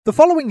The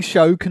following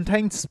show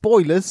contains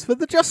spoilers for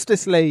the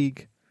Justice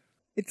League.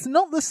 It's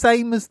not the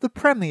same as the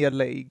Premier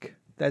League.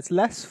 There's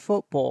less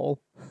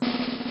football.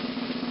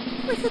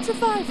 We could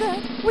survive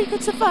that. We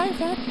could survive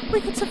that. We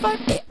could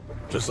survive it.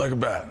 Just like a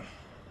bat.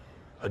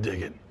 I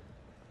dig it.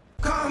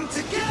 Come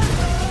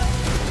together.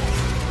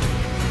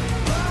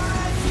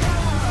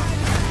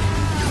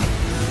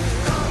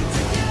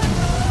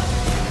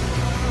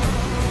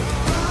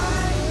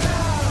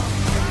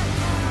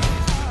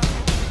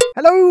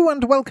 Hello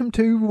and welcome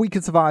to We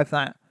Could Survive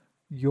That,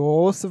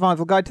 your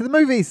survival guide to the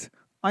movies.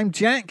 I'm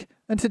Jack,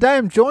 and today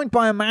I'm joined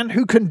by a man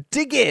who can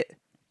dig it.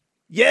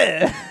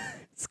 Yeah,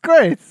 it's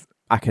Chris.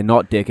 I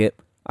cannot dig it.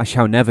 I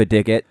shall never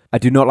dig it. I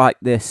do not like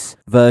this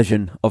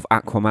version of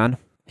Aquaman.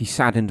 He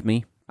saddened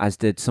me, as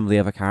did some of the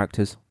other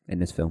characters in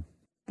this film.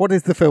 What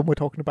is the film we're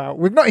talking about?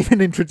 We've not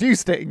even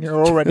introduced it and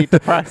you're already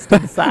depressed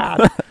and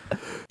sad.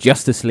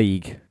 Justice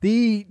League.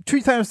 The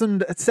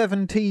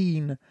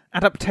 2017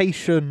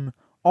 adaptation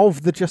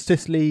of the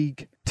Justice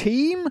League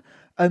team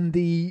and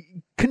the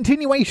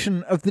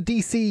continuation of the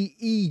DC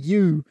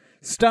EU,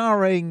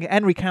 starring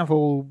Henry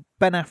Cavill,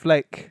 Ben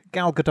Affleck,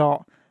 Gal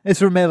Gadot,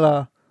 Ezra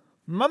Miller,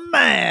 my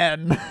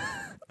man.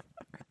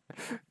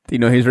 Do you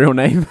know his real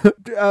name?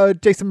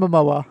 Jason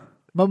Momoa.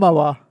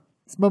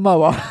 It's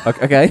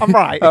Momoa. Okay. I'm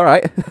right. All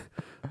right.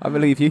 I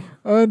believe you.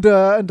 And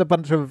a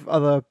bunch of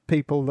other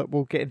people that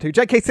we'll get into.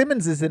 J.K.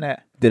 Simmons is in it.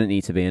 Didn't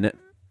need to be in it.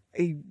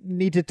 He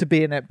needed to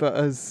be in it, but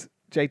as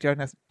J.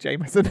 Jonah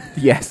Jameson.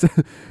 Yes.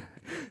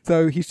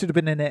 So he should have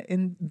been in it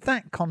in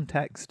that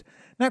context.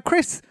 Now,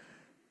 Chris,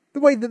 the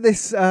way that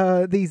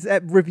these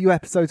review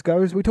episodes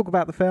go is we talk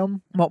about the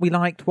film, what we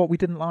liked, what we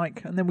didn't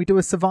like, and then we do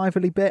a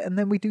survivally bit, and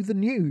then we do the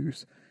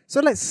news. So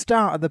let's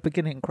start at the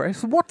beginning,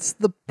 Chris. What's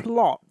the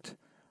plot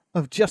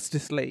of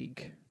Justice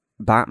League?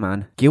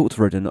 Batman,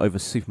 guilt-ridden over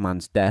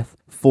Superman's death,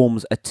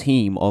 forms a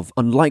team of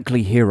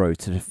unlikely heroes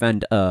to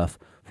defend Earth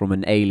from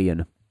an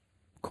alien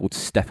called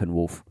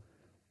Steppenwolf.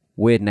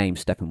 Weird name,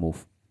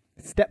 Steppenwolf.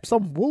 Steps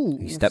on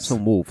wolves. He steps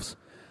on wolves.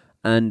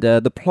 And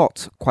the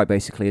plot, quite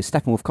basically, is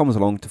Steppenwolf comes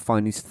along to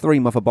find these three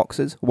mother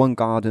boxes, one in a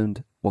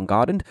garden,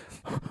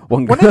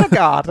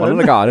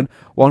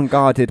 one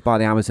guarded by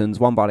the Amazons,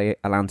 one by the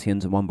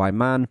Atlanteans, and one by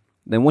man.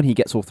 Then when he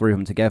gets all three of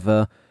them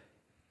together,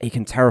 he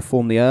can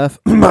terraform the Earth,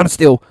 Man of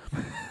Steel,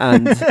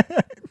 and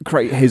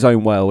create his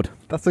own world.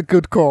 That's a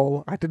good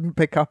call. I didn't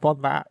pick up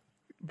on that.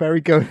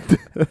 Very good.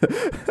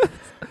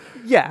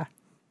 Yeah,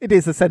 it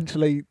is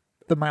essentially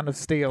the Man of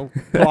Steel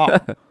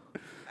plot,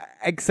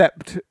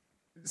 except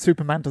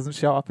Superman doesn't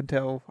show up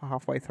until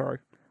halfway through,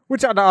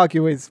 which I'd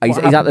argue is He's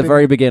at the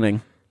very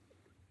beginning.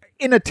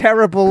 In a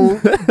terrible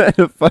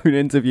phone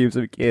interviews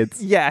with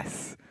kids.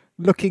 Yes,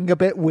 looking a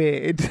bit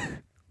weird.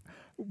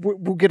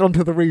 We'll get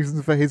onto the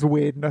reasons for his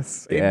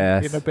weirdness in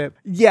a bit.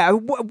 Yeah,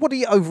 what are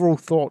your overall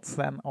thoughts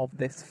then of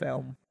this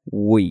film?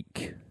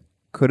 Weak.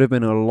 Could have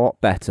been a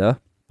lot better.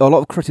 A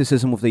lot of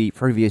criticism of the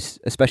previous,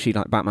 especially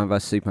like Batman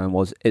vs Superman,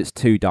 was it's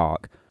too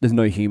dark. There's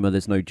no humour,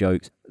 there's no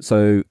jokes.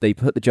 So they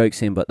put the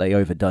jokes in, but they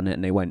overdone it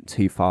and they went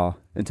too far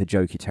into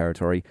jokey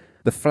territory.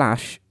 The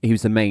Flash, he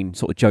was the main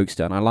sort of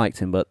jokester, and I liked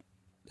him, but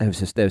there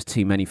was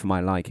too many for my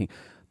liking.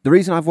 The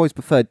reason I've always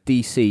preferred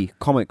DC,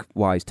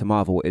 comic-wise, to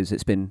Marvel is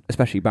it's been,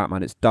 especially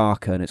Batman, it's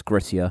darker and it's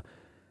grittier,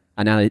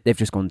 and now they've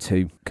just gone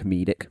too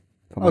comedic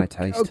for my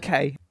taste.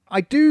 Okay, I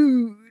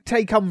do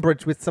take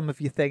umbrage with some of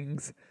your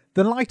things.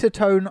 The lighter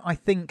tone, I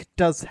think,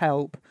 does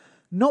help.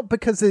 Not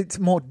because it's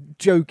more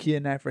jokey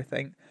and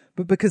everything,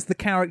 but because the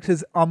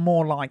characters are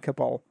more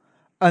likeable.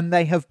 And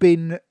they have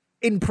been,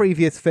 in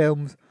previous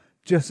films,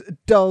 just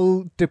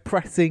dull,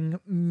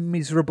 depressing,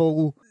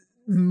 miserable,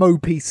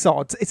 mopey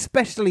sods.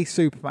 Especially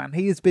Superman.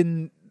 He has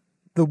been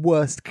the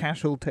worst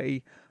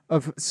casualty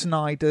of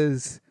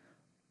Snyder's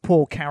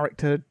poor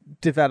character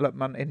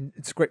development in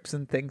scripts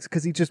and things,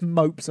 because he just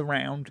mopes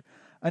around.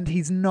 And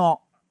he's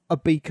not a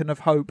beacon of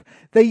hope.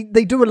 They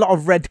do a lot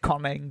of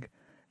retconning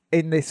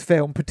in this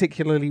film,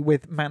 particularly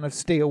with Man of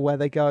Steel, where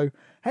they go,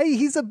 hey,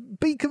 he's a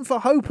beacon for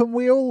hope and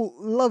we all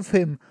love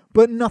him.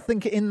 But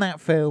nothing in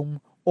that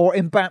film or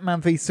in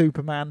Batman v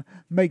Superman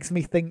makes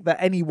me think that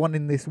anyone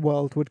in this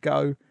world would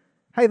go,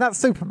 hey, that's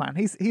Superman.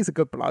 He's a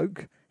good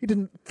bloke. He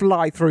didn't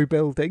fly through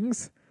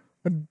buildings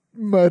and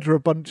murder a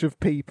bunch of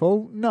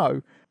people.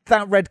 No.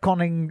 That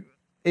retconning,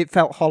 it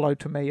felt hollow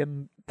to me,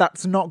 and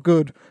that's not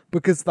good,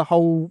 because the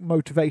whole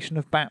motivation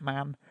of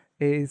Batman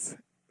is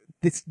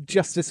this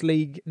Justice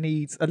League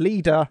needs a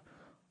leader.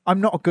 I'm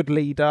not a good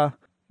leader.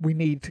 We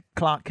need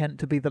Clark Kent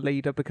to be the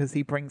leader because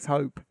he brings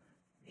hope.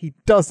 He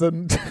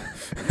doesn't.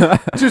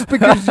 Just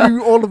because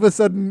you all of a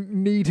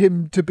sudden need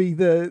him to be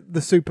the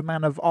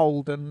Superman of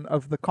old and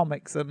of the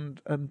comics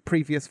and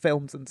previous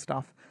films and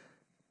stuff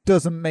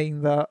doesn't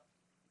mean that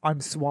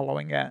I'm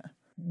swallowing it.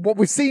 What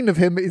we've seen of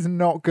him is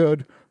not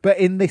good, but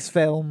in this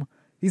film,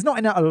 he's not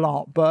in it a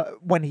lot,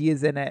 but when he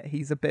is in it,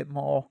 he's a bit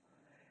more...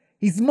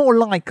 He's more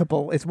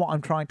likable, is what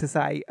I'm trying to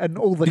say. And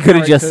all the You could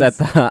have just said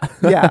characters-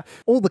 that. yeah,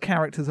 all the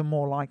characters are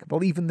more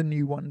likable, even the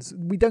new ones.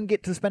 We don't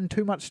get to spend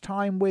too much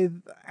time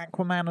with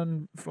Aquaman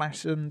and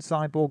Flash and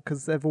Cyborg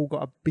because they've all got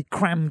to be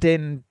crammed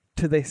in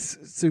to this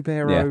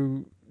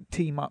superhero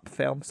team-up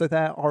film. So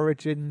their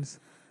origins...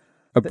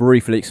 Are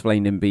briefly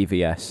explained in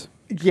BVS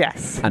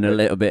Yes. and a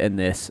little bit in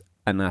this,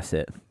 and that's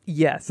it.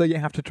 Yeah, so you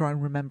have to try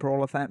and remember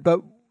all of that.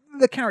 But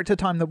the character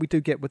time that we do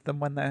get with them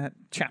when they're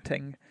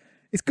chatting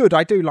is good.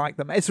 I do like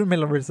them. Ezra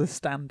Miller is a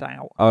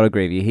standout. I'll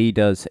agree with you.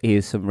 He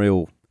has some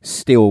real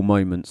still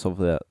moments of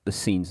the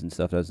scenes and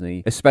stuff, doesn't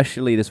he?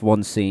 Especially this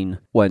one scene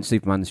when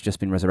Superman's just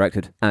been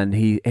resurrected and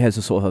he has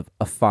a sort of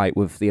a fight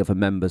with the other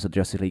members of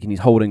Justice League and he's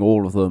holding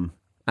all of them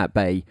at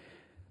bay.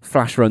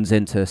 Flash runs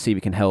in to see if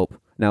he can help.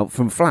 Now,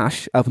 from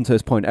Flash, up until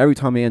this point, every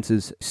time he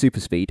enters super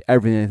speed,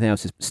 everything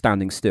else is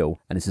standing still.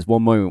 And there's this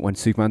one moment when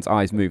Superman's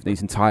eyes move and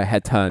his entire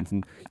head turns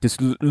and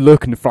just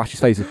look in Flash's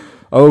face.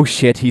 Oh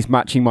shit, he's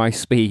matching my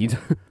speed.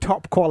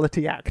 Top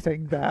quality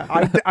acting there.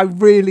 I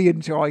really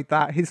enjoyed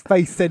that. His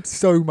face said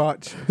so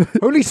much.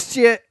 Holy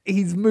shit,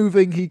 he's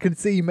moving, he can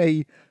see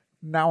me.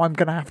 Now I'm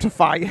going to have to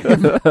fight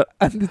him.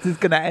 And this is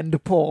going to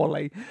end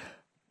poorly.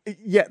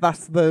 Yeah,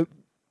 it's the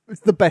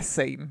best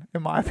scene,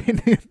 in my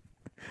opinion.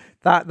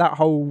 That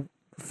whole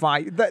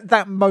fight,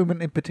 that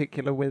moment in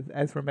particular with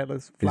Ezra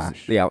Miller's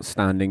Flash. Is the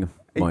outstanding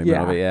moment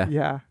of it, yeah.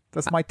 Yeah,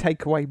 that's my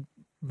takeaway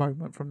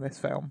moment from this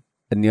film.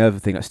 And the other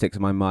thing that sticks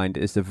in my mind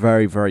is the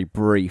very, very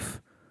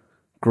brief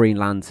Green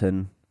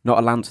Lantern, not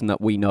a lantern that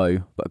we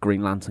know, but a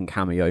Green Lantern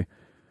cameo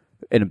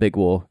in a big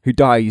war, who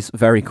dies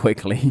very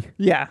quickly.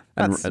 Yeah,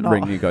 and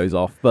Ringu goes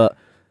off. But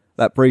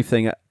that brief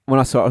thing,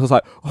 when I saw it, I was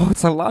like, oh,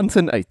 it's a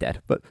lantern. Oh, he's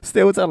dead, but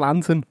still it's a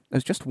lantern.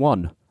 There's just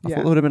one. I thought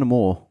there would have been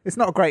more. It's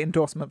not a great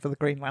endorsement for the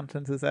Green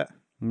Lanterns, is it?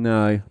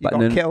 No. You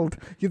got killed.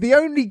 You're the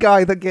only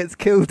guy that gets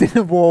killed in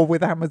a war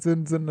with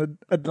Amazons and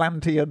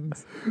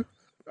Atlanteans.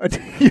 And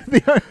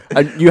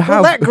you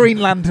have that Green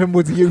Lantern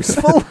was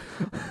useful.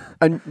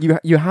 And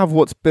you have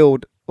what's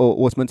billed or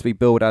what's meant to be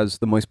billed as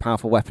the most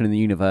powerful weapon in the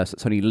universe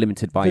that's only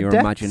limited by The your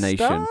Death imagination.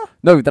 Star?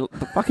 No, the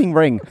fucking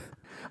ring.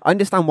 I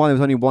understand why there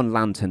was only one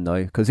lantern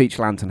though, because each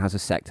lantern has a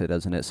sector,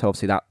 doesn't it? So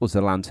obviously that was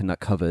the lantern that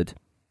covered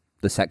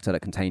the sector that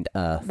contained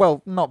Earth.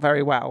 Well, not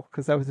very well,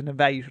 because there was an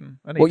invasion.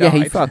 And he Well, yeah, he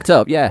died. fucked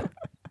up. Yeah,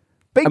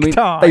 Big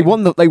time. They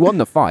won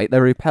the fight. They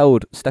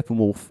repelled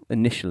Steppenwolf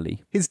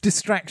initially. His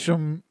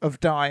distraction of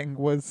dying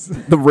was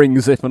The ring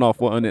zipping off,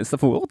 wasn't it?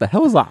 Steppenwolf, what the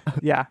hell is that?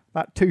 yeah,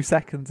 that 2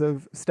 seconds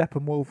of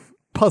Steppenwolf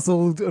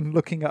puzzled and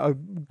looking at a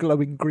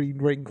glowing green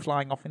ring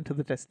flying off into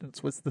the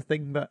distance was the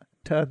thing that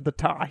turned the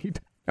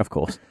tide. Of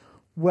course.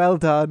 Well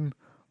done,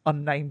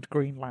 unnamed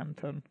Green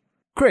Lantern.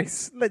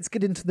 Chris, let's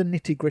get into the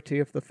nitty-gritty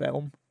of the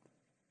film.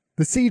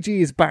 The CG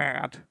is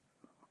bad.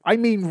 I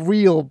mean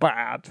real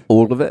bad.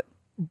 All of it?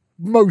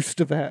 Most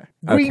of it.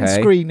 Green Okay.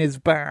 screen is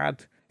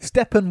bad.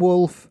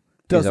 Steppenwolf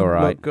doesn't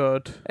alright. look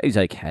good. He's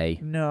okay.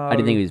 No. I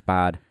didn't think he was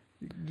bad.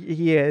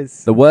 He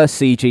is. The worst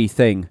CG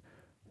thing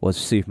was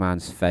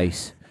Superman's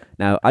face.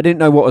 Now, I didn't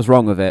know what was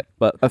wrong with it,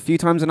 but a few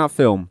times in that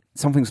film,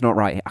 something's not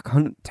right. I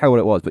can't tell what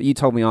it was, but you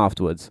told me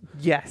afterwards.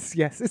 Yes.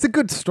 It's a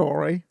good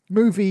story.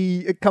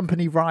 Movie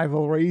company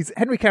rivalries.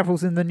 Henry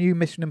Cavill's in the new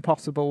Mission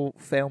Impossible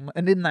film,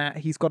 and in that,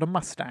 he's got a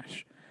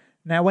mustache.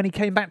 Now, when he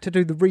came back to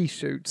do the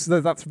reshoots,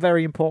 that's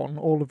very important,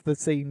 all of the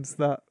scenes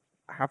that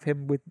have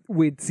him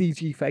with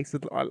CG faces,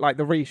 like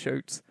the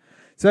reshoots.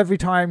 So every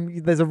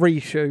time there's a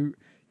reshoot,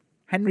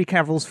 Henry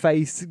Cavill's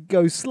face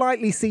goes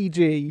slightly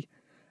CG,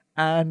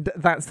 and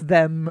that's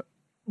them,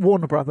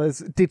 Warner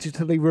Brothers,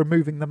 digitally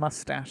removing the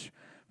mustache,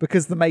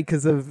 because the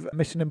makers of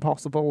Mission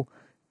Impossible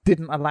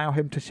didn't allow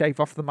him to shave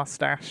off the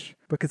mustache,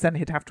 because then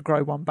he'd have to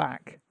grow one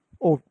back,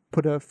 or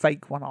put a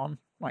fake one on,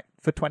 like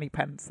for 20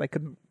 pence. They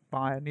couldn't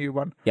buy a new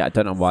one. Yeah, I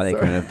don't know why they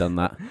couldn't have done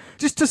that.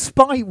 Just to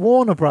spite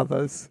Warner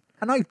Brothers.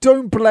 And I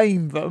don't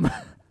blame them.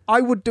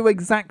 I would do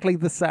exactly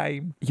the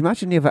same You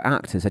imagine the other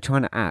actors, they're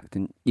trying to act,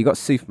 and you got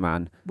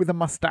Superman. with a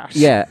mustache.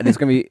 Yeah, and it's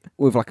going to be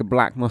with like a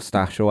black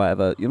mustache or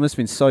whatever. It must have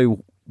been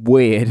so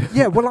weird.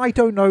 Yeah, well, I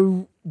don't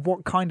know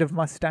what kind of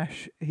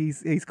mustache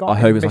he's got I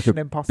in hope it's Mission like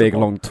a Impossible. big,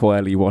 long,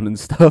 twirly one and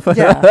stuff.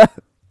 Yeah.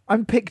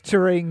 I'm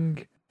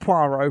picturing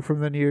Poirot from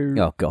the new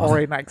Oh, God.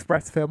 Orient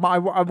Express film. I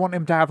want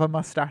him to have a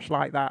mustache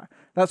like that.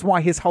 That's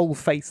why his whole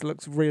face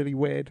looks really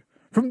weird.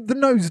 From the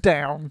nose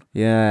down.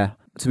 Yeah.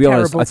 To be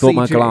honest, Terrible I thought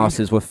my CG.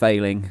 glasses were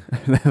failing.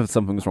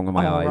 Something was wrong with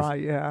my eyes.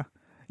 Right, yeah.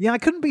 Yeah, I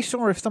couldn't be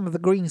sure if some of the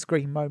green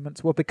screen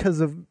moments were because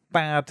of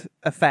bad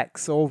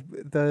effects or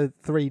the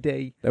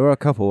 3D. There were a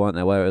couple, weren't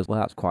there, where it was,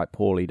 well, that's quite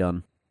poorly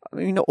done. I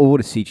mean, not all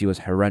the CG was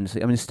horrendous. I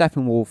mean,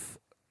 Steppenwolf,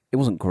 it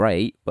wasn't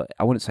great, but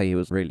I wouldn't say he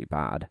was really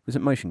bad. Was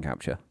it motion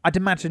capture? I'd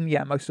imagine,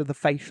 yeah, most of the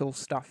facial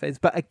stuff is.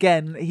 But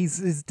again,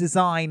 his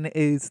design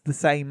is the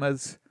same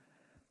as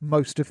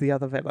most of the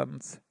other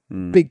villains.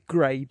 Big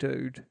grey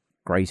dude.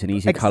 Great and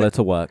easy colour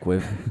to work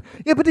with.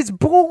 Yeah, but it's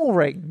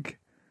boring.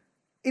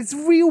 It's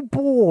real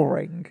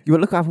boring. You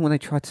look at them when they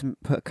tried to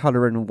put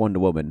colour in Wonder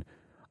Woman.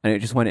 and it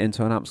just went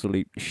into an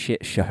absolute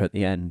shit show at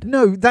the end.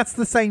 No, that's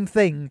the same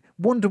thing.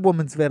 Wonder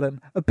Woman's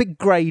villain, a big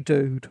grey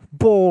dude,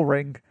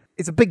 boring.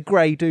 It's a big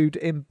grey dude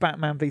in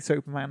Batman v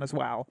Superman as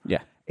well.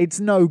 Yeah. It's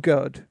no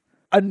good.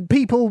 And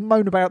people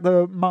moan about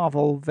the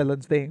Marvel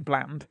villains being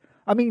bland.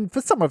 I mean,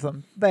 for some of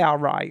them, they are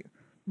right.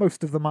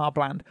 Most of them are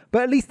bland.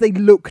 But at least they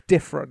look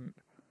different.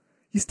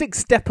 You stick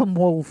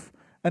Steppenwolf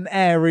and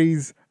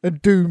Ares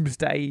and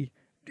Doomsday,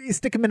 you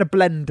stick them in a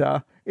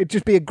blender, it'd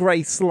just be a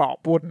grey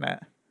slop, wouldn't it?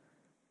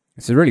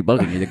 It's really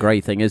bugging you, the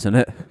grey thing, isn't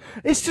it?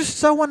 It's just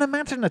so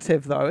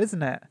unimaginative, though,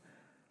 isn't it?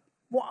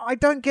 Well, I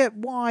don't get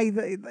why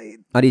they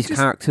Are these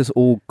characters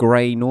all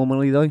grey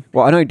normally, though?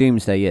 Well, I know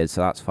Doomsday is,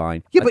 so that's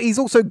fine. Yeah, but he's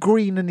also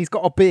green and he's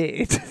got a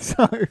beard,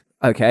 so...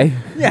 Okay.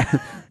 Yeah.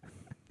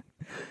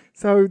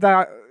 So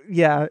that,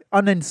 yeah,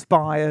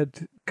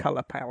 uninspired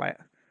colour palette.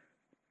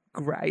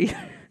 Grey.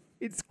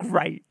 It's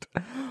great.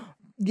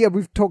 Yeah,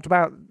 we've talked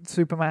about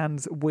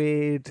Superman's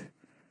weird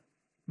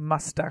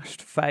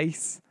mustached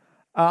face.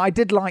 I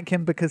did like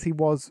him because he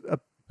was a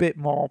bit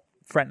more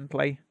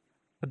friendly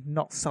and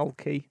not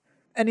sulky.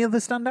 Any other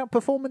standout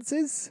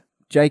performances?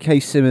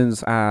 J.K.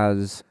 Simmons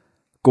as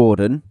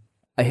Gordon.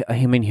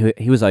 I mean,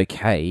 he was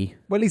okay.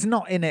 Well, he's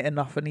not in it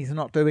enough and he's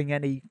not doing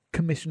any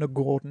Commissioner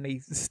Gordon-y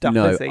stuff,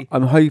 No, is he?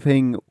 I'm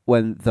hoping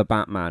when the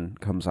Batman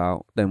comes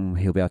out, then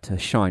he'll be able to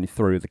shine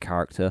through the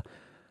character.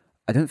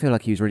 I don't feel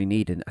like he was really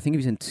needed. I think he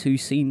was in 2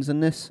 scenes in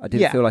this. I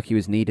didn't feel like he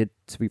was needed,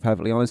 to be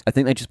perfectly honest. I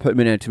think they just put him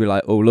in there to be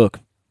like, oh, look,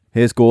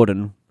 here's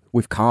Gordon.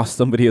 We've cast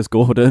somebody as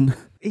Gordon.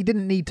 He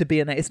didn't need to be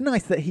in it. It's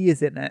nice that he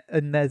is in it,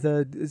 and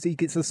he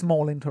gets a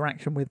small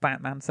interaction with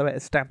Batman, so it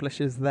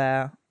establishes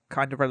their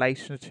kind of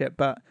relationship.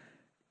 But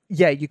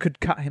yeah, you could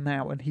cut him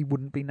out, and he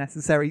wouldn't be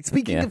necessary.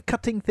 Speaking of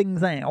cutting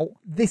things out,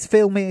 this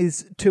film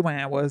is 2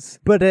 hours,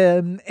 but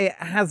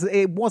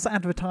it was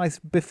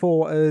advertised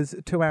before as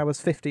 2 hours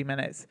 50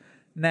 minutes.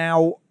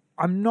 Now,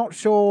 I'm not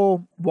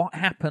sure what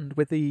happened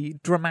with the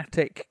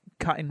dramatic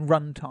cut in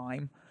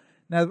runtime.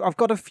 Now, I've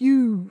got a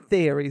few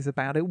theories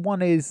about it.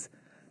 One is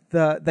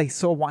that they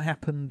saw what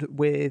happened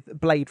with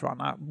Blade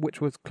Runner,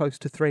 which was close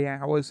to 3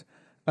 hours,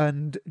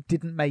 and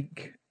didn't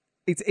make...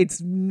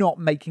 It's not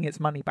making its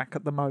money back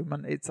at the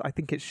moment. I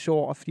think it's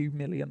short a few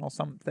million or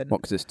something.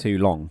 What, because it's too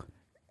long?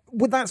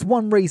 Well, that's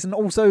one reason.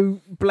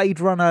 Also, Blade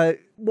Runner,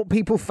 what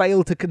people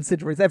fail to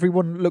consider is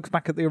everyone looks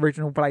back at the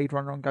original Blade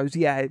Runner and goes,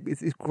 yeah,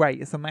 it's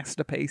great, it's a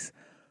masterpiece.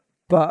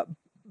 But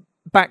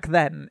back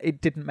then,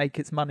 it didn't make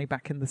its money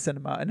back in the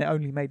cinema, and it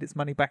only made its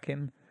money back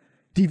in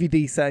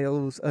DVD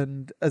sales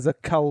and as a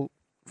cult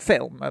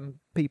film and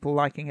people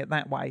liking it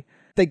that way.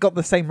 They got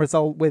the same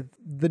result with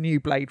the new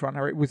Blade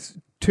Runner. It was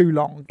too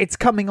long. It's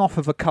coming off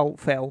of a cult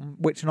film,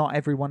 which not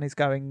everyone is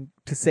going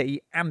to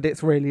see, and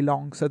it's really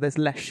long, so there's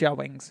less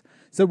showings.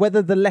 So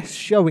whether the less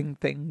showing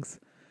things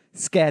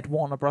scared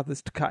Warner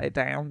Brothers to cut it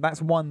down,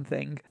 that's one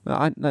thing.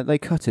 No, they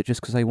cut it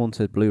just because they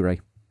wanted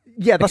Blu-ray.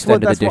 Yeah, that's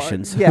Extended what.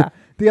 editions. Yeah,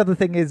 the other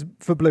thing is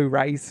for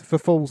Blu-rays, for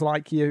fools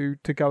like you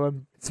to go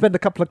and spend a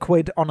couple of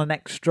quid on an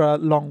extra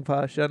long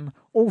version.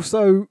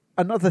 Also,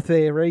 another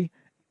theory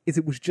is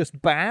it was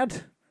just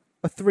bad.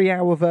 A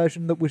 3-hour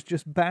version that was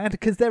just bad,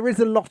 because there is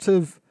a lot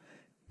of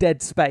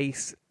dead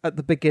space at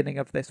the beginning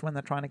of this when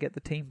they're trying to get the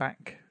team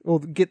back,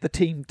 or get the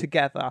team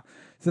together.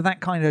 So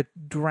that kind of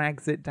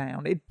drags it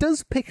down. It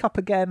does pick up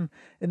again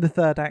in the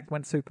third act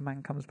when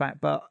Superman comes back,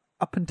 but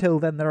up until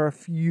then there are a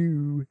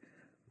few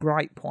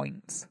bright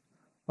points,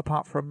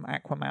 apart from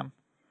Aquaman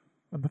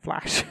and The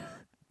Flash.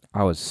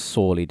 I was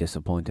sorely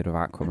disappointed with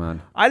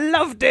Aquaman. I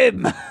loved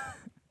him!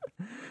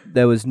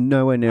 There was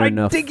nowhere near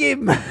enough... I dig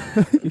him!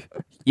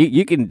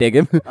 You can dig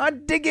him. I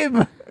dig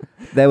him!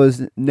 There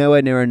was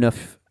nowhere near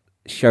enough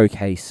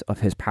showcase of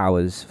his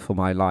powers for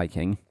my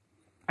liking.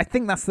 I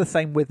think that's the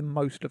same with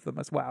most of them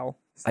as well.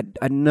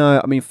 I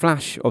know. I mean,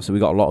 Flash, obviously we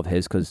got a lot of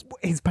his because...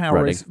 His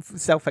power is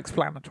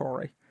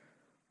self-explanatory.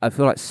 I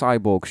feel like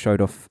Cyborg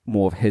showed off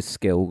more of his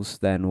skills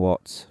than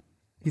what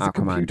He's Aquaman a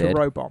computer did.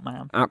 robot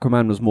man.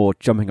 Aquaman was more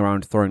jumping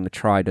around, throwing the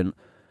trident.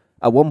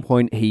 At one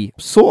point, he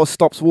sort of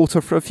stops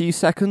water for a few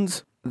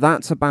seconds.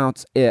 That's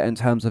about it in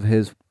terms of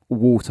his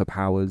water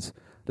powers.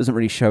 Doesn't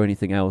really show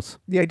anything else.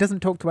 Yeah, he doesn't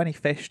talk to any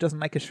fish, doesn't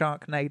make a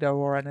Sharknado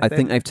or anything. I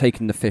think they've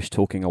taken the fish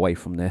talking away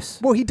from this.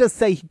 Well, he does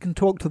say he can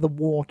talk to the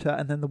water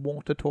and then the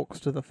water talks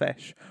to the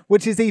fish,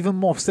 which is even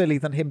more silly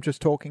than him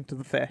just talking to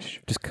the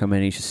fish. Just come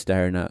in, he's just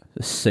staring at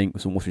the sink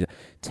with some water.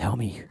 Tell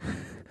me,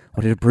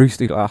 what did Bruce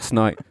do last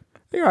night?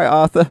 You're right,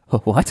 Arthur. Oh,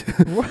 what?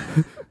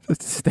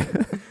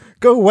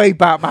 Go away,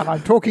 Batman.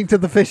 I'm talking to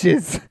the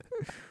fishes.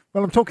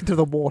 Well, I'm talking to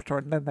the water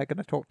and then they're going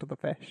to talk to the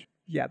fish.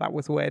 Yeah, that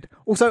was weird.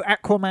 Also,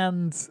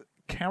 Aquaman's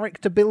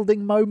character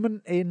building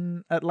moment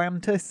in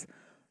Atlantis,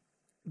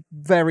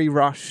 very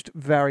rushed,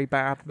 very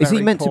bad. Is he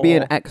very meant to poor. be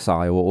in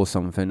exile or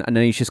something, and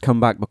then he's just come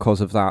back because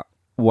of that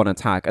one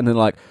attack, and then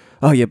like,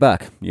 oh, you're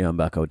back. Yeah, I'm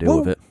back. I'll deal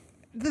with it.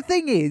 The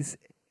thing is,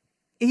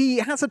 he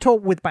has a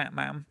talk with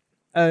Batman,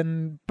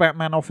 and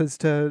Batman offers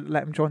to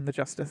let him join the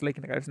Justice League,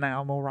 and he goes,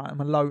 "Now I'm all right,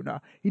 I'm a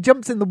loner." He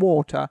jumps in the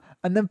water,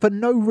 and then for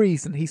no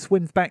reason he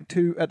swims back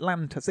to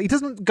Atlantis. He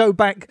doesn't go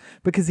back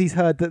because he's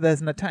heard that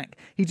there's an attack.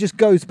 He just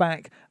goes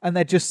back, and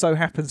there just so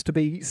happens to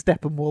be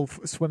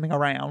Steppenwolf swimming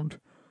around,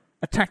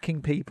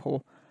 attacking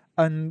people,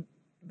 and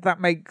that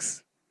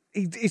makes...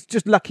 It's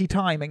just lucky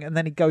timing, and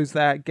then he goes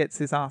there, gets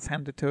his ass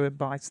handed to him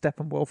by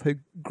Steppenwolf, who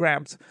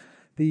grabs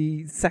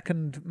the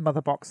second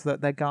mother box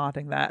that they're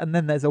guarding there. And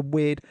then there's a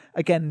weird,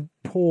 again,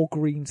 poor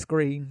green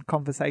screen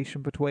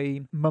conversation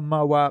between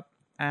Momoa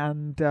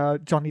and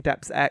Johnny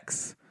Depp's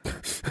ex,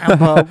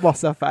 Amber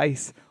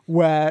What's-Her-Face,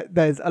 where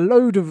there's a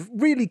load of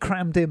really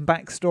crammed in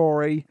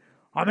backstory.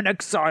 I'm in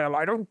exile,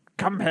 I don't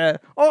come here.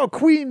 Oh,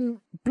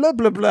 Queen blah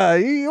blah blah,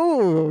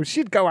 oh,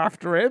 she'd go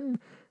after him.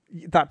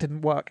 That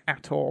didn't work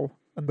at all,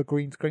 and the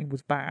green screen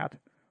was bad.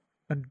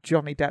 And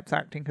Johnny Depp's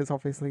acting has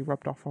obviously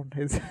rubbed off on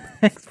his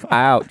ex-wife.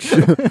 Ouch.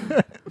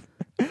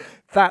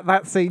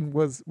 That scene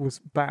was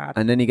bad.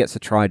 And then he gets a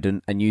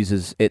trident and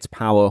uses its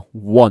power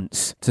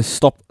once to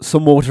stop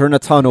some water in a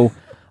tunnel,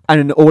 and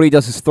then all he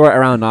does is throw it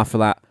around after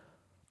that.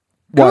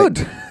 Good.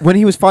 When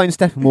he was fighting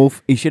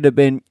Steppenwolf, he should have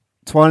been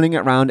twirling it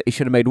around. He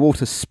should have made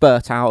water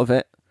spurt out of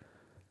it.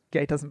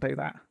 Yeah, he doesn't do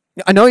that.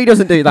 I know he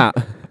doesn't do that.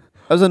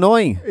 That was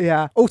annoying.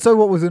 Yeah. Also,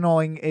 what was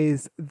annoying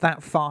is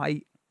that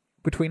fight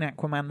between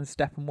Aquaman and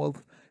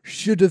Steppenwolf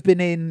should have been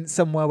in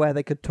somewhere where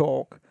they could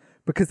talk,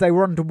 because they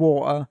were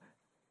underwater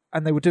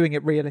and they were doing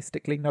it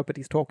realistically.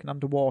 Nobody's talking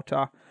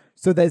underwater.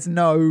 So there's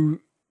no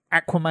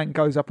Aquaman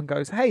goes up and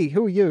goes, "Hey,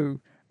 who are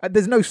you?"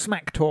 There's no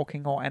smack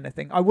talking or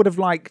anything. I would have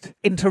liked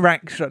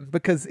interaction,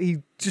 because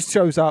he just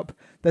shows up,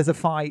 there's a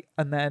fight,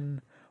 and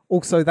then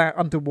also that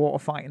underwater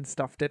fighting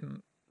stuff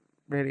didn't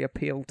really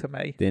appeal to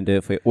me. Didn't do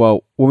it for you.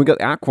 Well, when we got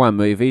the Aquaman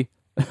movie,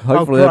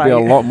 hopefully there'll be a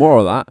lot more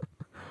of that.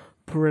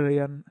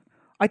 Brilliant.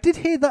 I did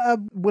hear that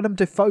Willem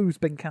Dafoe's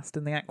been cast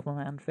in the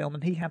Aquaman film,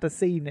 and he had a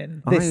scene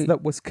in this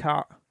that was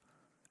cut.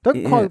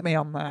 Don't quote me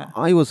on that.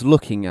 I was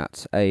looking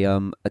at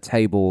a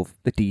table of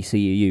the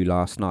DCEU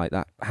last night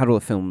that had all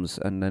the films,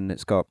 and then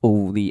it's got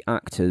all the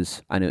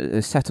actors, and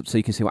it's set up so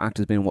you can see what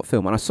actors been in what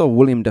film. And I saw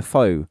William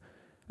Dafoe,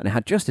 and it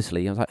had Justice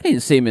League. I was like, I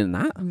didn't see him in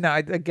that. No,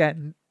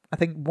 again, I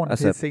think one of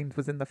his scenes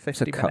was in the 50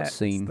 it's a cut minutes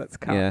scene. that's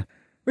cut, yeah.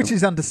 which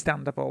is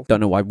understandable. Don't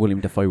know why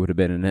William Dafoe would have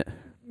been in it.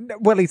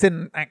 Well, he's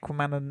in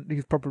Aquaman, and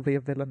he's probably a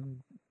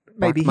villain.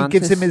 Maybe Black he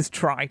gives Mantis? him his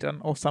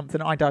trident or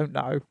something. I don't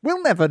know.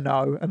 We'll never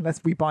know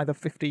unless we buy the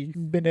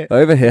 50-minute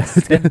Over here.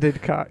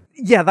 extended cut.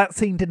 Yeah, that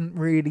scene didn't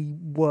really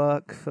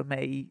work for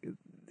me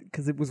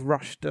because it was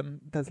rushed,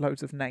 and there's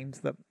loads of names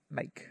that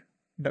make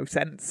no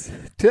sense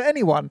to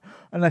anyone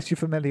unless you're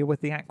familiar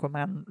with the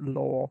Aquaman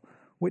lore,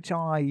 which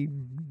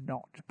I'm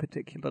not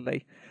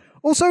particularly.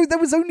 Also, there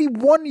was only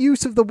one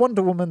use of the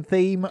Wonder Woman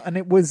theme, and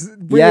it was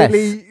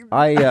really...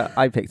 Yes,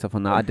 I picked up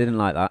on that. I didn't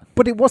like that.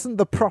 But it wasn't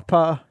the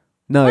proper...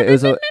 No, it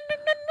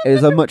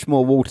was a much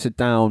more watered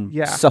down,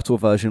 Yeah. subtle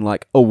version.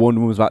 Like, oh, Wonder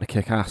Woman's about to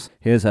kick ass.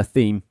 Here's her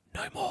theme.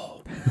 No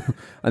more.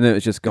 And then it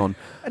was just gone.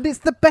 And it's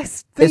the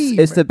best theme.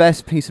 It's the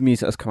best piece of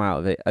music that's come out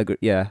of it.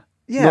 Yeah.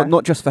 Yeah.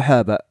 Not just for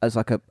her, but as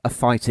like a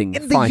fighting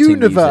in the fighting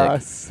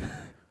universe. music.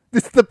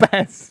 It's the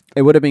best.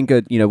 It would have been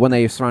good, when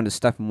they surrounded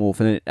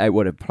Steppenwolf and it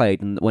would have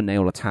played, and when they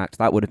all attacked,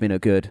 that would have been a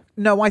good.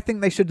 No, I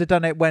think they should have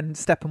done it when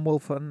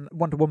Steppenwolf and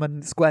Wonder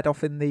Woman squared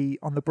off on the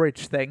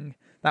bridge thing.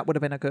 That would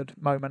have been a good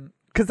moment,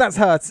 because that's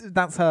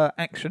her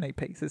action-y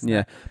piece, isn't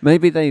Yeah, it?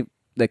 maybe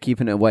they're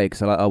keeping it away because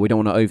they're like, oh, we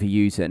don't want to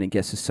overuse it, and it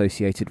gets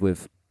associated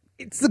with.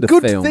 It's a the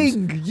good films.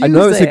 thing. Use I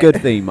know it's it. a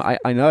good theme.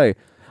 I know.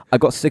 I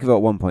got sick of it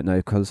at one point though,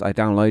 because I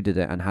downloaded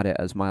it and had it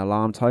as my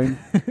alarm tone.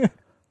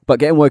 But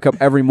getting woke up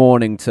every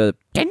morning to,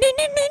 I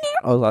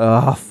was like,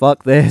 oh,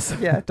 fuck this.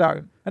 Yeah,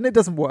 don't. And it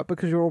doesn't work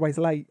because you're always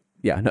late.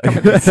 Yeah, I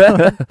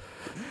know.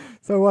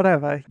 So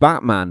whatever.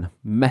 Batman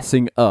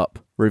messing up,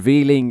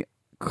 revealing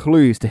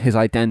clues to his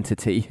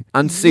identity,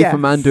 and Yes.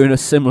 Superman doing a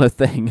similar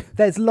thing.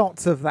 There's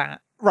lots of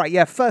that. Right,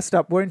 yeah, first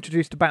up, we're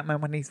introduced to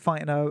Batman when he's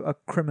fighting a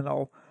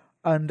criminal,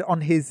 and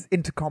on his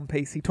intercom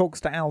piece, he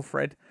talks to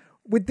Alfred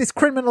with this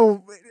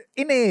criminal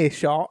in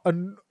earshot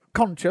and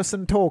conscious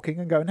and talking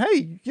and going,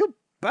 "Hey, you're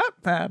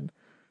Batman.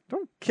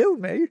 Don't kill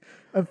me,"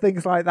 and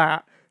things like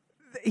that.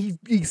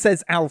 He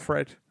says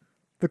Alfred.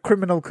 The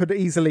criminal could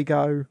easily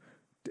go,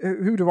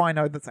 "Who do I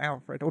know that's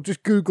Alfred?" Or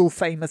just Google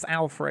famous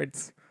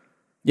Alfreds.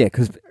 Yeah,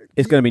 because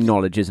it's going to be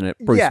knowledge, isn't it?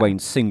 Bruce Yeah.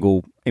 Wayne's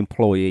single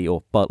employee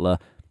or butler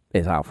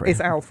is Alfred. It's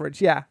Alfred,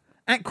 yeah.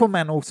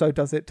 Aquaman also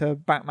does it to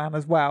Batman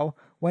as well.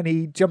 When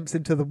he jumps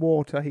into the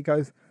water, he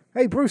goes,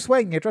 "Hey, Bruce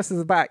Wayne, you're dressed as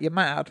a bat, you're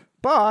mad.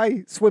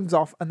 Bye." Swims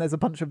off, and there's a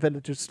bunch of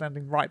villagers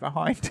standing right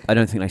behind. I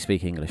don't think they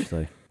speak English,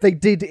 though. They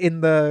did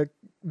in the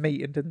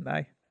meeting, didn't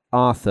they?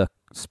 Arthur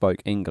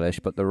spoke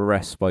English, but the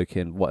rest spoke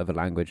in whatever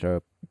language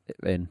they're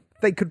in.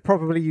 They could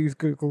probably use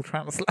Google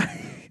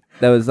Translate.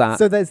 There was that.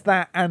 So there's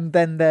that, and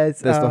then there's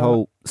the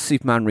whole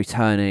Superman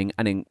returning,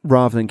 and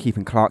rather than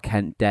keeping Clark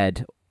Kent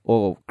dead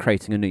or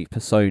creating a new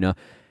persona,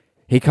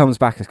 he comes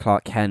back as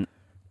Clark Kent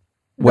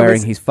wearing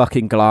it's- his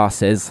fucking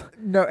glasses.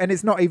 No, and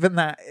it's not even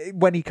that.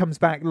 When he comes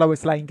back,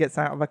 Lois Lane gets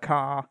out of a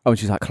car. Oh, and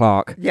she's like,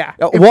 Clark. Yeah.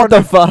 What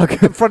the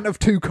fuck? In front of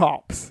 2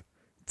 cops.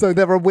 So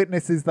there are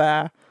witnesses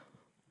there.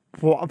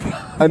 What is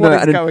And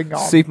then going on?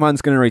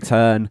 Superman's going to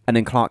return, and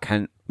then Clark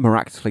Kent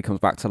miraculously comes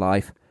back to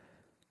life,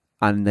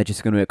 and they're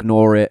just going to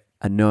ignore it,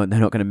 and no, they're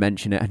not going to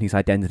mention it, and his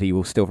identity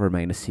will still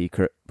remain a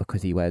secret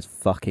because he wears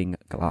fucking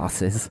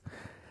glasses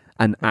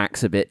and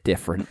acts a bit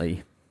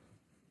differently.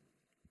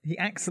 He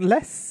acts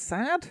less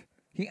sad?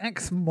 He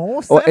acts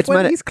more sad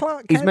when he's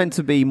Clark Kent? He's meant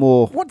to be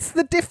more... What's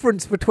the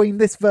difference between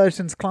this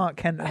version's Clark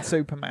Kent and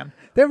Superman?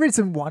 There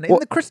isn't one. In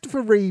the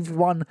Christopher Reeve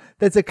one,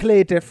 there's a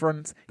clear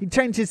difference. He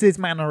changes his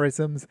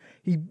mannerisms.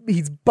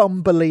 He's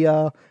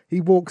bumblier.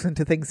 He walks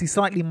into things. He's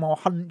slightly more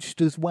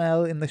hunched as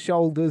well in the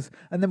shoulders.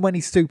 And then when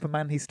he's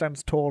Superman, he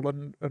stands tall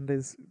and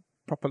is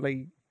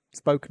properly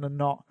spoken and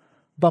not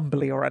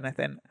bumbly or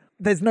anything.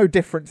 There's no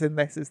difference in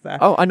this, is there?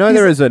 Oh, I know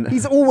there isn't.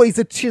 He's always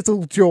a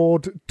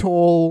chisel-jawed,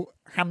 tall,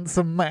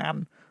 handsome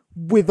man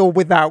with or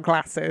without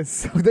glasses.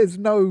 So there's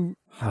no...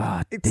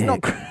 it's dick.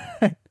 not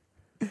correct.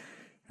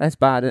 That's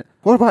bad.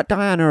 What about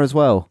Diana as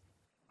well?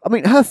 I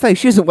mean, her face,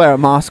 she doesn't wear a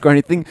mask or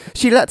anything.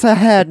 She lets her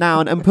hair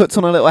down and puts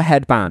on a little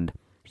headband.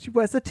 She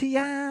wears a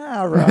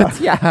tiara.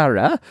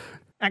 Tiara?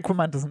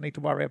 Aquaman doesn't need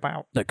to worry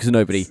about... No, because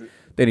nobody...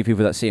 The only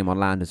people that see him on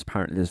land is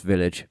apparently this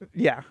village.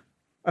 Yeah.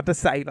 And a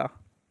sailor.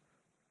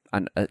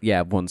 And,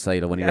 one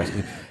sailor when he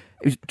rescued him.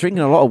 He was drinking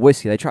a lot of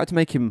whiskey. They tried to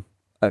make him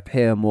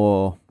appear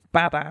more...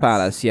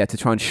 Badass, yeah, to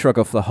try and shrug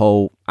off the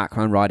whole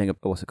Aquaman riding a,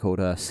 what's it called,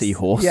 a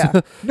seahorse.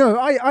 Yeah. No,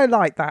 I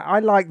like that. I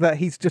like that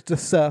he's just a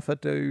surfer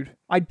dude.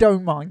 I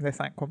don't mind this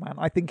Aquaman.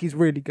 I think he's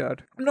really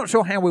good. I'm not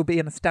sure how he'll be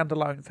in a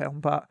standalone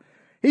film, but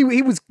he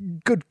was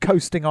good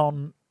coasting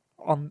on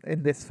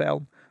in this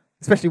film,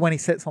 especially when he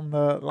sits on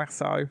the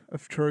lasso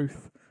of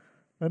truth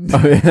and,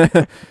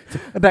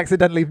 and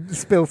accidentally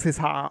spills his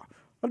heart.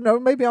 I don't know,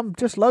 maybe I'm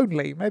just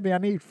lonely. Maybe I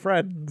need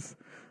friends.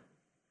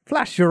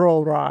 Flash, you're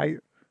all right.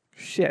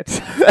 Shit.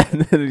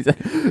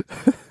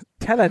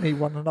 Tell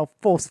anyone and I'll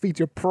force feed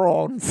you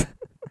prawns.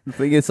 The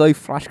thing is, though,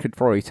 Flash could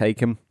probably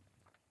take him.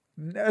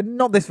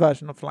 Not this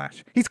version of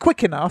Flash. He's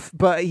quick enough,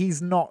 but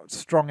he's not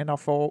strong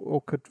enough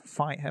or could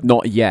fight him.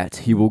 Not yet.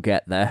 He will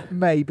get there.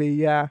 Maybe,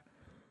 yeah.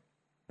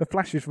 The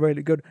Flash is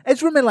really good.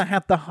 Ezra Miller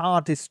had the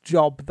hardest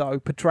job, though,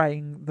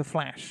 portraying the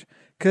Flash.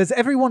 Because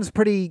everyone's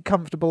pretty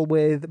comfortable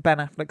with Ben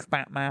Affleck's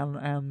Batman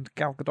and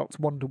Gal Gadot's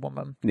Wonder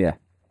Woman. Yeah.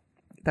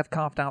 They've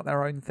carved out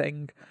their own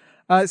thing.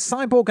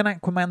 Cyborg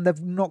and Aquaman,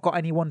 they've not got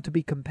anyone to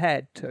be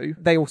compared to.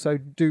 They also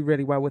do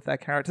really well with their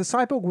characters.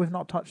 Cyborg, we've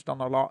not touched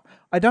on a lot.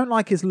 I don't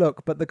like his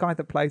look, but the guy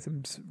that plays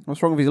him's...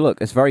 What's wrong with his look?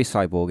 It's very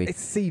cyborgy.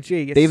 It's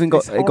CG. They even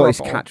got his horrible.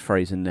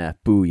 catchphrase in there.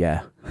 Boo,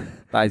 yeah.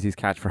 That is his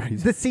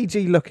catchphrase. The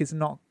CG look is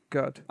not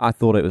good. I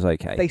thought it was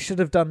okay. They should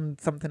have done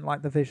something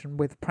like The Vision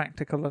with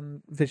practical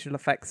and visual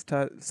effects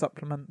to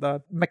supplement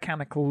the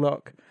mechanical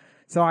look.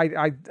 So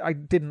I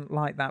didn't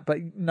like that. But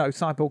no,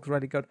 Cyborg's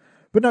really good.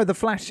 But no, The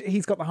Flash,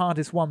 he's got the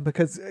hardest one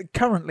because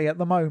currently at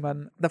the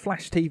moment, the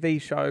Flash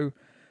TV show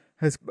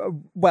has a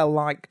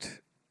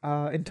well-liked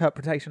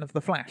interpretation of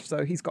The Flash.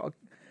 So he's got to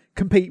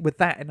compete with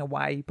that in a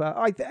way. But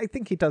I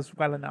think he does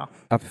well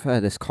enough. I prefer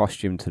this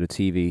costume to the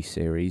TV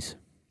series.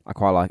 I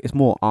quite like. It's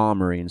more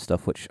armory and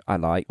stuff, which I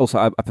like. Also,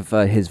 I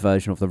prefer his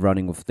version of the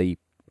running with the,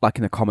 like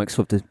in the comics,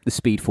 with the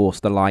Speed Force,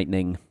 the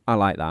lightning. I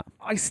like that.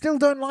 I still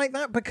don't like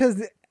that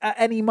because at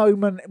any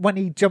moment when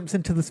he jumps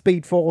into the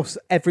Speed Force,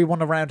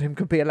 everyone around him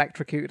could be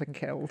electrocuted and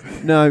killed.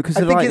 No, because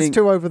I think it's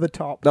too over the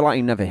top. The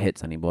lightning never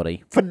hits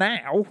anybody. For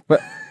now.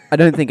 But I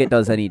don't think it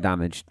does any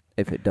damage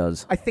if it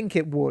does. I think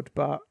it would,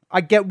 but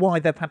I get why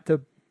they've had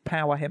to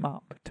power him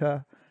up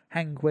to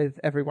hang with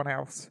everyone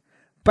else.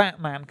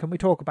 Batman, can we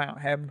talk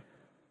about him?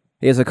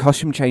 He has a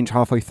costume change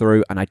halfway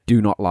through, and I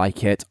do not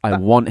like it. I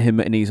want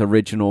him in his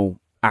original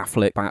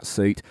Affleck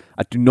Batsuit.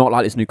 I do not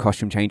like this new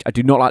costume change. I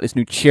do not like this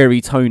new cheery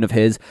tone of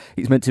his.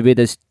 He's meant to be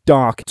this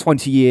dark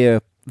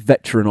 20-year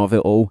veteran of it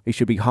all. He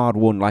should be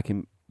hard-won like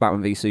in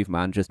Batman v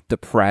Superman, just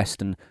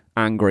depressed and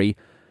angry,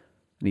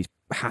 and he's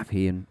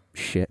happy and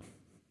shit.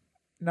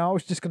 No, I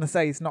was just going to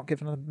say he's not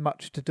given him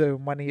much to do,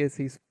 and when he is,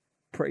 he's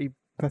pretty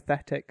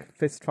pathetic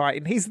fist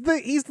fighting. He's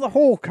the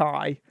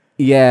Hawkeye.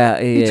 Yeah,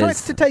 he is.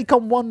 Tries to take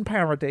on one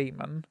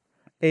parademon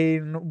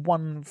in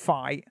one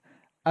fight,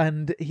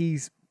 and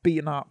he's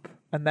beaten up,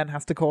 and then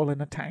has to call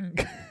in a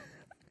tank.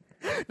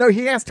 No,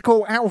 he has to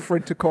call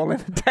Alfred to call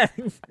in a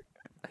tank.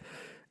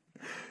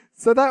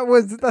 So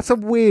that's a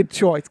weird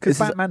choice, because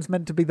Batman's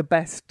meant to be the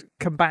best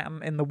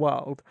combatant in the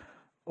world.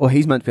 Well,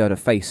 he's meant to be able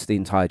to face the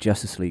entire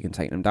Justice League and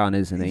take them down,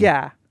 isn't he?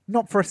 Yeah.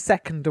 Not for a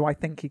second do I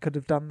think he could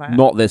have done that.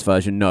 Not this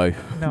version, no.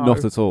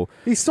 Not at all.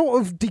 He's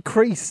sort of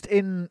decreased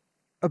in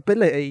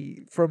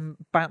ability from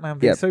Batman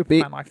v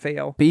Superman, I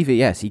feel.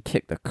 BVS, he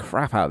kicked the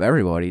crap out of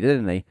everybody,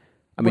 didn't he?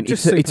 I mean,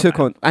 he took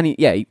on... And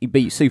he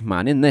beat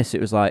Superman. In this,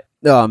 it was like,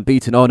 oh, I'm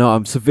beaten. Oh, no,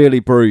 I'm severely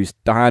bruised.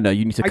 Diana,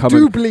 you need to come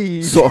and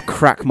bleed. Sort of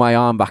crack my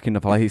arm back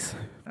into place.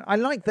 I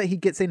like that he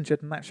gets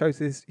injured and that shows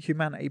his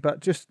humanity, but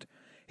just...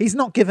 He's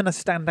not given a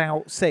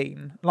standout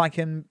scene like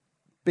in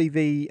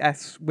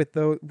BVS with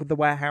the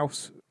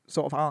warehouse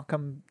sort of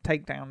Arkham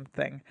takedown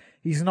thing.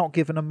 He's not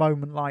given a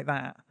moment like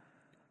that.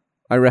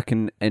 I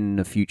reckon in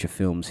the future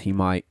films he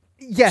might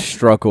Yes.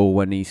 struggle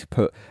when he's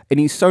put in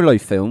his solo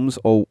films,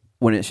 or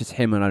when it's just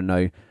him and, I don't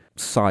know,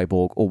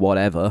 Cyborg or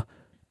whatever.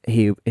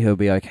 He'll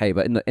be okay,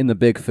 but in the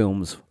big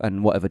films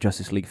and whatever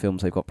Justice League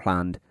films they've got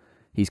planned,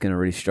 he's going to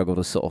really struggle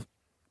to sort of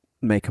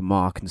make a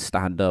mark and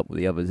stand up with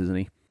the others, isn't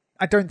he?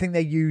 I don't think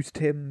they used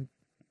him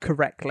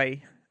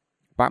correctly.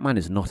 Batman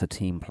is not a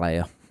team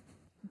player.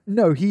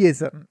 No, he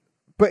isn't.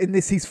 But in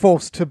this, he's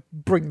forced to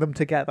bring them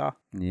together,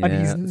 Yeah, and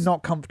he's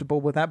not comfortable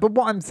with that. But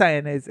what I'm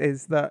saying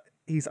is that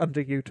he's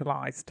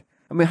underutilized.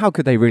 I mean, how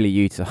could they really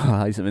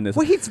utilize him in this?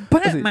 Well, he's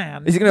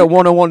Batman. Is he going to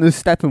one-on-one with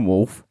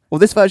Steppenwolf? Well,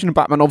 this version of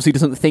Batman obviously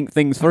doesn't think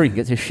things through. He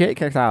gets his shit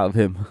kicked out of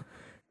him.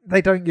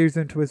 They don't use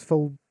him to his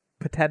full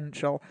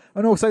potential.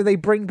 And also, they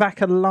bring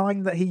back a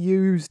line that he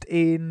used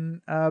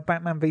in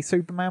Batman v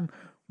Superman,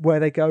 where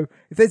they go,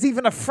 if there's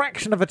even a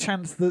fraction of a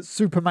chance that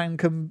Superman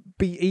can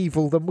be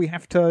evil, then we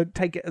have to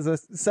take it as a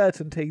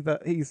certainty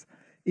that he's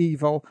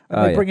evil.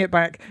 And they bring it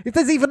back. If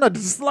there's even a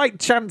slight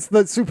chance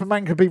that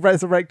Superman can be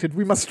resurrected,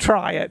 we must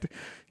try it.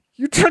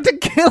 You tried to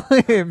kill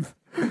him.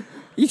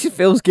 He just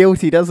feels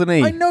guilty, doesn't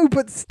he? I know,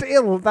 but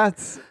still,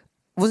 that's...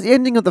 Was the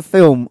ending of the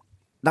film,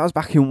 that was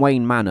back in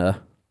Wayne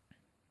Manor,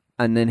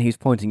 and then he's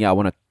pointing out, I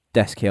want a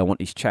desk here, I want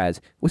these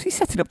chairs. Was he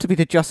setting up to be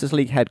the Justice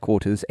League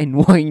headquarters in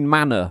Wayne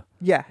Manor?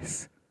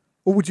 Yes.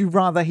 Or would you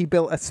rather he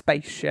built a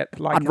spaceship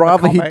like I'd in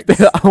rather the he...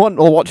 comics? I want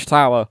a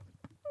watchtower.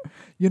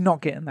 You're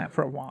not getting that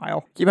for a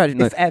while. Can you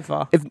imagine? If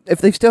ever. If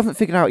they still haven't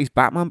figured out he's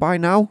Batman by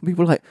now,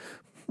 people are like,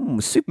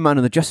 Superman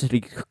and the Justice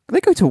League, they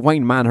go to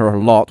Wayne Manor a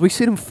lot. We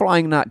see them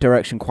flying in that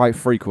direction quite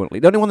frequently.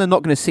 The only one they're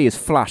not going to see is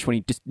Flash when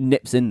he just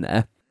nips in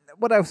there.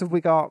 What else have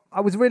we got?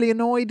 I was really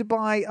annoyed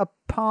by a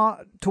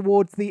part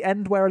towards the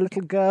end where a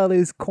little girl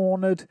is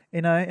cornered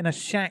in a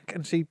shack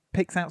and she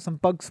picks out some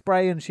bug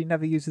spray and she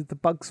never uses the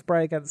bug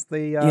spray against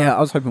the... Yeah, I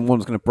was hoping one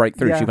was going to break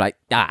through. Yeah. She'd be like,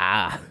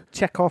 ah.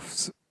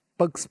 Chekhov's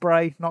bug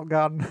spray, not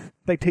gun.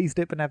 They teased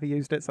it but never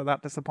used it, so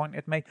that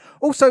disappointed me.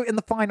 Also, in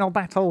the final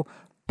battle,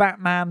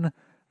 Batman...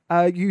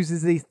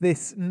 uses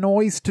this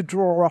noise to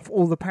draw off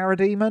all the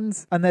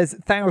parademons, and there's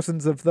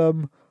thousands of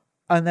them,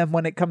 and then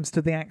when it comes to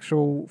the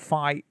actual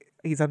fight,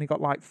 he's only got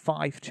like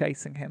 5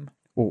 chasing him.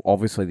 Well,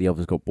 obviously the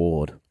others got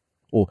bored.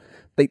 Or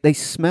they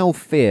smell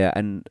fear,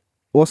 and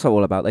also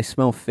all about, they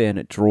smell fear and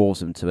it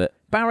draws them to it.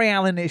 Barry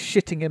Allen is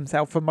shitting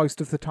himself for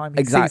most of the time he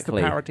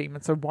Exactly. sees the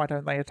parademon, so why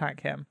don't they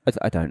attack him?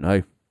 I don't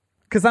know.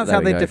 Because that's There how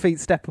we they go. defeat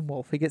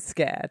Steppenwolf. He gets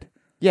scared.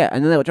 Yeah,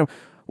 and then they'll jump.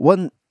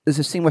 There's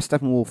a scene where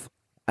Steppenwolf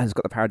has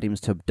got the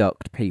parademons to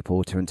abduct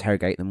people, to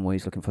interrogate them while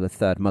he's looking for the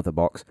third mother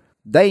box.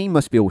 They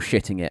must be all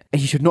shitting it.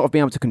 He should not have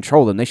been able to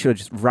control them. They should have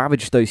just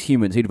ravaged those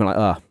humans. He'd have been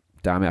like,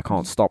 damn it, I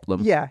can't stop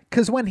them. Yeah,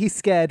 because when he's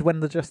scared, when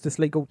the Justice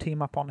League all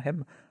team up on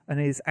him and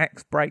his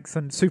axe breaks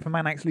and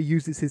Superman actually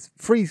uses his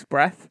freeze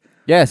breath.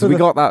 Yeah, so we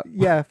got that.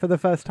 Yeah, for the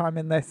first time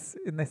in this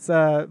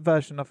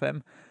version of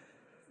him,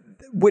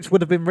 which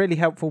would have been really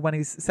helpful when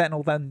he's setting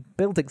all them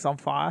buildings on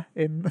fire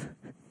in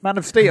Man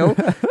of Steel.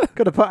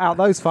 Could have put out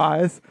those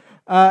fires.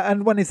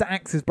 And when his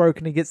axe is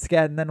broken, he gets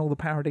scared, and then all the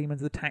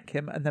parademons attack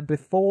him. And then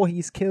before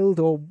he's killed,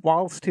 or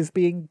whilst he's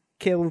being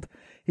killed,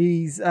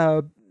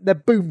 they're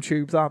boom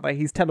tubes, aren't they?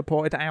 He's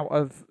teleported out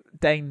of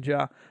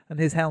danger, and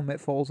his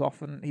helmet falls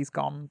off, and he's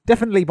gone.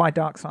 Definitely by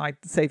Darkseid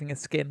saving his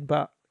skin,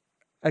 but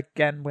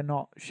again, we're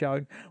not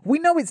shown. We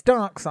know it's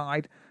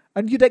Darkseid,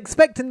 and you'd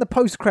expect in the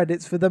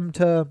post-credits for them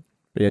to...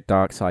 Be a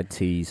Darkseid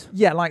tease.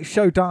 Yeah, like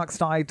show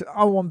Darkseid,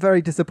 oh, I'm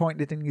very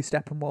disappointed in you,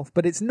 Steppenwolf,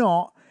 but it's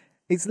not.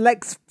 It's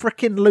Lex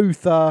frickin'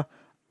 Luthor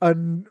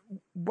and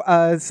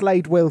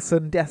Slade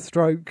Wilson,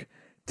 Deathstroke,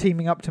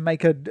 teaming up to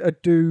make a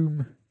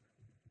Doom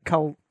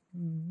cult,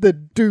 the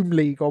Doom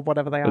League or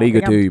whatever they are. League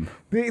of Doom.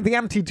 The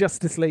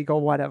Anti-Justice League or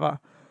whatever.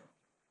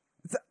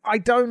 I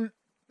don't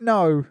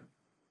know.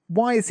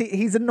 Why is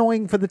he's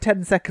annoying for the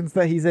 10 seconds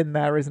that he's in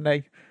there, isn't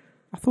he?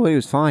 I thought he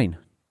was fine.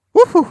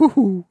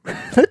 Woohoo!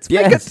 Let's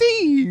make a Yes.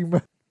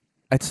 team!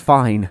 It's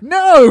fine.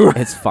 No!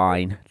 It's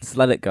fine. Just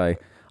let it go.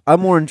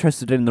 I'm more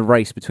interested in the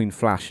race between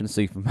Flash and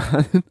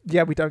Superman.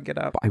 Yeah, we don't get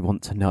a... But I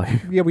want to know.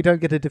 Yeah, we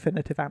don't get a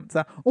definitive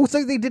answer.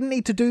 Also, they didn't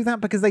need to do that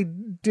because they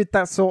did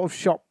that sort of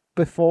shot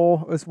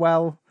before as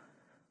well,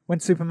 when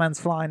Superman's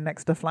flying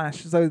next to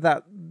Flash. So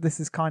that this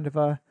is kind of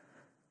a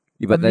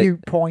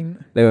mute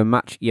point. They were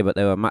matching,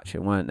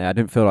 weren't they? I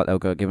didn't feel like they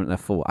were giving it their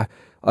full.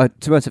 To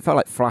be honest, it felt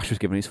like Flash was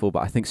giving his full,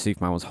 but I think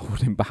Superman was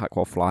holding back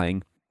while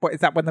flying. What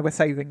is that when they were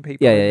saving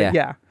people?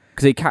 Yeah.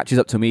 Because he catches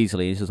up to him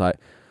easily. He's just like,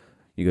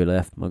 you go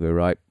left, I'll go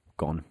right,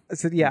 gone.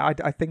 So yeah,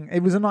 I think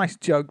it was a nice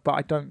joke, but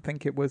I don't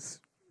think it was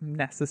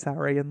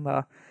necessary in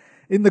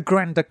the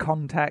grander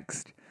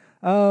context.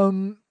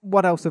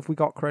 What else have we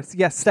got, Chris?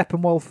 Yes,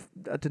 Steppenwolf.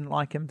 I didn't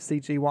like him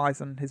CG wise,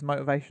 and his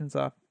motivations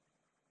are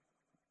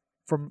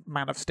from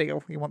Man of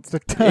Steel. He wants to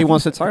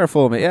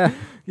terraform it, yeah.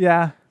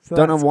 Yeah. So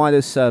Don't know why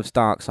this serves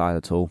Darkseid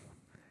at all.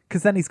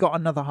 Because then he's got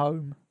another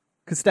home.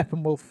 Because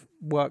Steppenwolf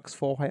works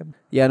for him.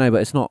 Yeah, no,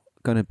 but it's not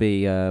going to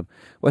be...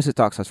 where's the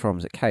Darkseid from?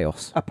 Is it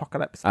Chaos?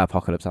 Apocalypse.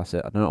 Apocalypse, that's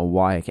it. I don't know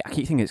why. I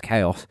keep thinking it's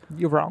Chaos.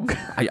 You're wrong.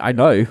 I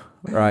know,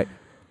 right.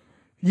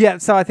 Yeah,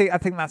 so I think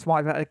that's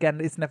why, but again,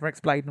 it's never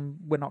explained, and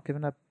we're not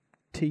given a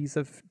tease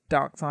of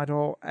Darkseid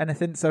or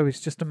anything, so it's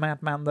just a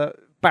madman that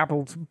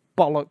babbles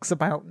bollocks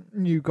about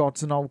new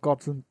gods and old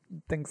gods and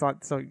things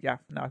like that. So yeah,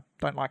 no,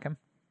 don't like him.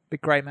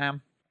 Big grey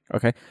man.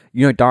 Okay.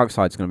 You know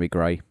Darkseid's going to be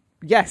grey.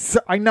 Yes,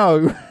 I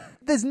know.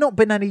 There's not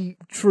been any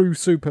true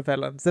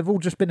supervillains. They've all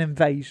just been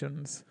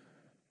invasions.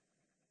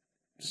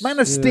 Man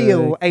of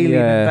Steel,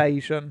 alien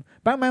invasion.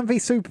 Batman v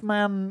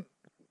Superman,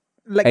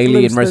 Lex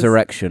Alien Luthor's,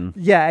 Resurrection.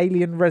 Yeah,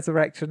 Alien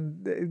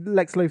Resurrection.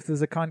 Lex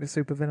Luthor's a kind of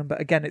supervillain, but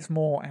again, it's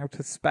more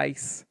outer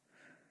space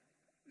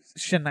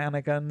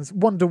shenanigans.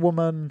 Wonder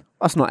Woman.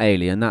 That's not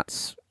Alien,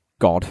 that's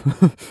God.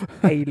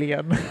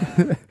 Alien.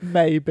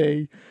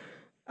 Maybe.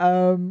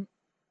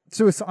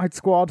 Suicide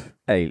Squad.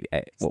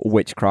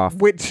 Witchcraft.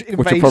 Witch Invasion.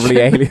 Which are probably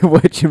Alien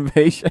Witch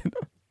Invasion.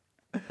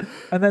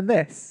 And then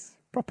this.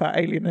 Proper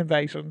Alien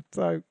Invasion.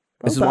 So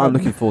this is what I'm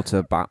looking forward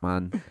to,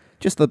 Batman.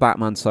 Just the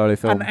Batman solo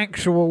film. An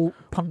actual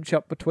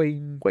punch-up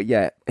between... Well,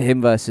 yeah,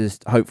 him versus,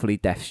 hopefully,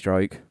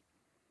 Deathstroke.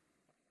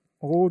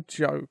 Or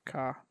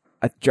Joker.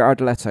 Jared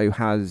Leto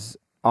has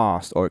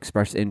asked or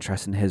expressed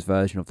interest in his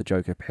version of the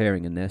Joker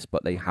appearing in this,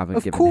 but they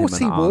haven't given him an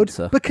answer. Of course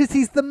he would, because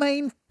he's the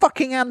main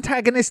fucking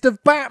antagonist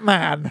of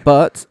Batman.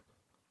 But...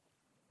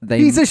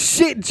 he's a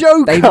shit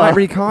Joker. They might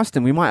recast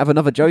him. We might have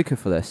another Joker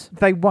for this.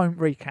 They won't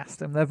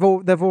recast him. They've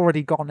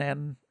already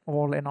gone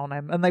all in on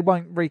him, and they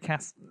won't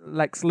recast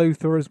Lex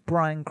Luthor as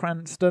Bryan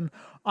Cranston.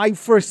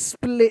 For a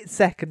split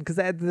second, because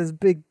there's a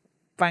big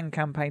fan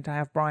campaign to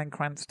have Bryan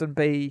Cranston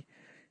be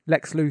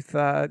Lex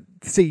Luthor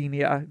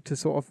Senior to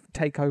sort of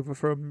take over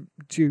from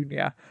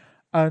Junior,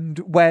 and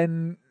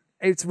when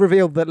it's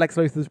revealed that Lex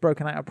Luthor's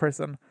broken out of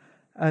prison,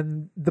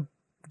 and the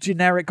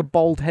generic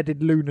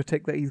bald-headed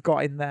lunatic that he's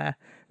got in there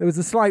was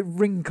a slight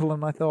wrinkle,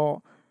 and I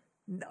thought,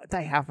 no,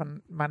 they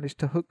haven't managed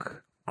to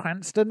hook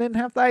Cranston in,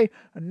 have they?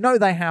 And no,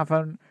 they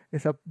haven't.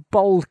 It's a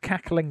bold,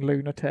 cackling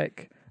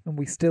lunatic, and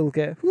we still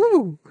get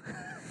woo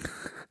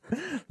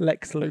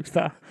Lex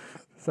Luthor.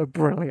 So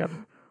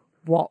brilliant.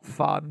 What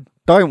fun.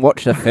 Don't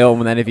watch the film,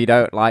 and then if you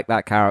don't like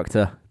that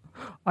character.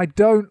 I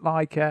don't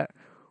like it.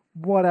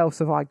 What else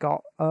have I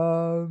got?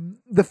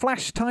 The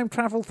Flash time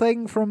travel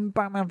thing from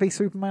Batman v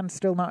Superman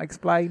still not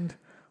explained.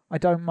 I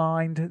don't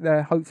mind.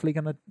 They're hopefully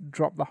going to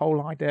drop the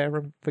whole idea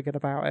and forget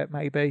about it,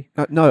 maybe.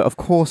 No, of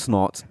course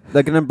not.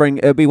 They're going to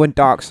it'll be when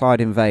Darkseid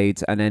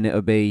invades, and then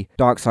it'll be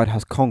Darkseid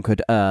has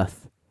conquered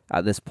Earth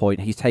at this point.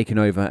 He's taken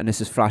over, and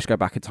this is Flash go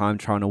back in time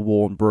trying to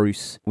warn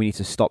Bruce, we need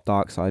to stop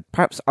Darkseid.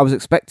 Perhaps I was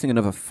expecting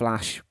another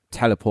Flash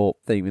teleport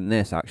theme in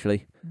this,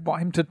 actually.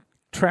 Want him to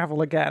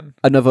travel again?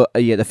 Another,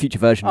 the future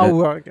version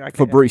okay,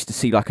 for Bruce to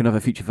see like another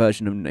future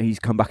version, and he's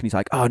come back and he's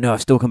like, oh no,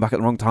 I've still come back at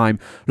the wrong time.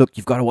 Look,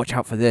 you've got to watch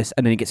out for this.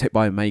 And then he gets hit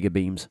by Omega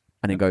beams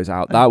and then goes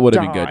out. That would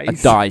have been good.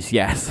 And dies,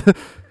 yes.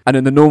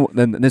 And then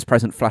then in this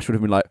present, Flash would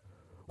have been like,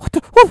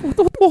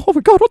 oh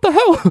my god, what the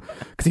hell?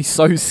 Because he's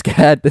so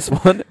scared, this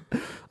one.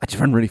 I just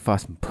run really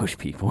fast and push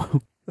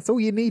people. That's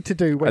all you need to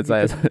do when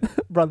you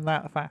run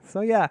that fast.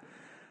 So yeah.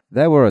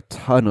 There were a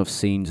ton of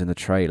scenes in the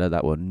trailer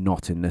that were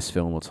not in this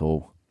film at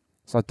all.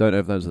 So I don't know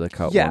if those are the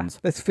cut ones.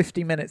 There's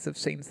 50 minutes of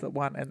scenes that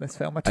weren't in this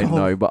film at all. I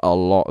know, but a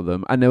lot of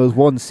them. And there was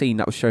one scene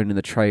that was shown in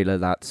the trailer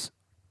that's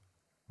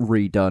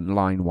redone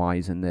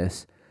line-wise in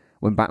this.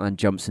 When Batman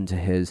jumps into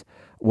his...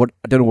 I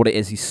don't know what it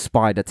is, his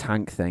spider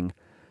tank thing.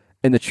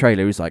 In the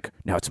trailer, he's like,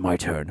 now it's my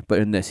turn. But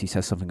in this, he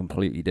says something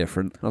completely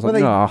different. I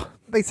was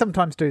They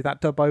sometimes do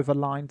that, dub over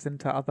lines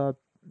into other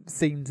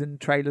scenes in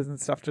trailers and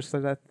stuff, just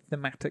so they're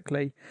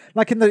thematically...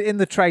 Like in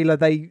the trailer,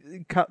 they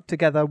cut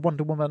together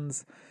Wonder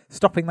Woman's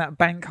stopping that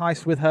bank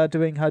heist with her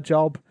doing her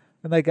job,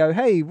 and they go,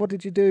 hey, what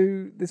did you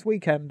do this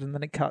weekend? And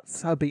then it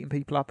cuts her beating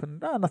people up and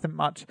nothing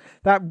much.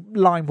 That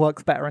line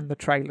works better in the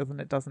trailer than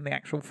it does in the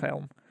actual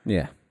film.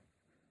 Yeah.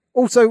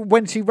 Also,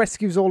 when she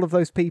rescues all of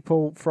those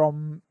people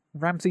from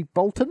Ramsay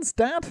Bolton's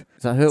dad?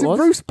 Is that who it was?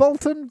 Bruce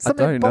Bolton? I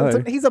don't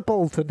know. He's a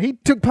Bolton. He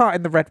took part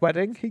in the Red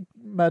Wedding. He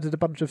murdered a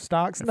bunch of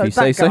Starks. If you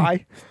say so.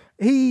 Guy.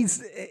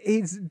 He's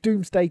his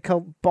doomsday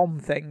cult bomb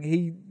thing.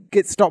 He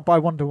gets stopped by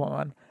Wonder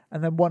Woman,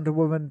 and then Wonder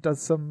Woman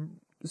does some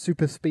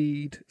super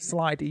speed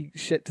slidey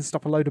shit to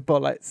stop a load of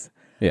bullets.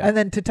 Yeah. And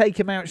then to take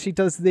him out, she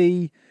does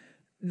the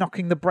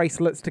knocking the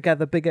bracelets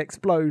together big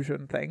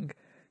explosion thing.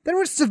 There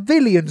are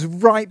civilians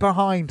right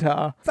behind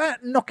her. If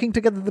that knocking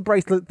together the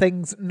bracelet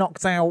things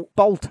knocks out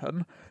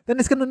Bolton, then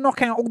it's going to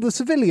knock out all the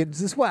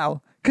civilians as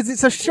well. Because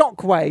it's a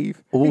shockwave.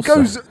 It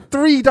goes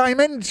 3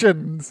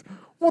 dimensions.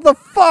 What the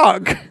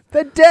fuck?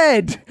 They're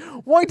dead.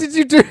 Why did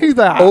you do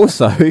that?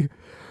 Also,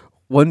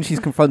 when she's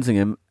confronting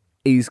him,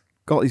 he's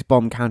got his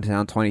bomb counted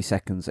down 20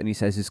 seconds, and he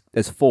says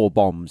there's 4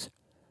 bombs.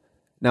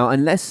 Now,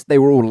 unless they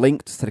were all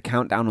linked to the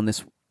countdown on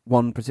this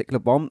one particular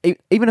bomb,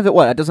 even if it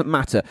were, it doesn't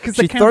matter.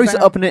 She throws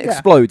it up and it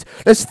explodes.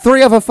 There's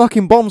 3 other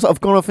fucking bombs that have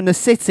gone off in the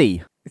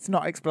city. It's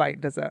not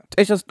explained, is it?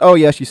 It's just, oh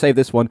yes, you saved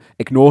this one.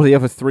 Ignore the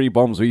other 3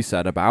 bombs we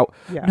said about.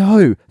 Yeah.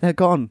 No, they're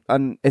gone.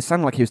 And it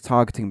sounded like he was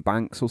targeting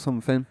banks or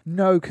something.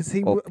 No, because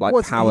he Or like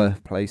was power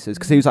places.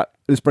 Because he was like,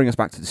 let's bring us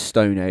back to the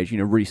Stone Age,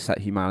 reset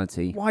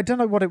humanity. Well, I don't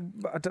know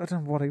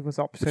what he was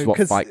up to. Which is what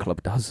 'cause- Fight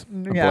Club does.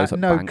 And Yeah, blows up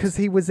no, banks. because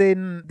he was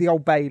in the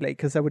Old Bailey,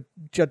 because there were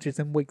judges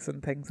and wigs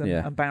and things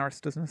and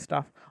barristers and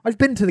stuff. I've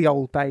been to the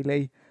Old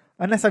Bailey.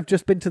 Unless I've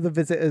just been to the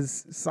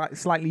visitors'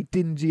 slightly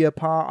dingier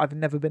part, I've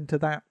never been to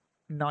that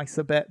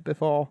nicer bit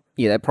before.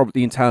 Yeah,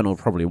 the internal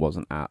probably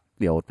wasn't at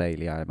the Old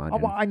Bailey, I imagine. Oh,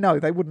 well, I know,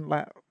 they wouldn't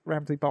let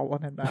Ramsay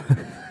Bolton in there.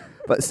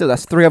 But still,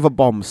 that's 3 other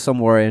bombs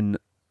somewhere in,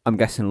 I'm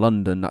guessing,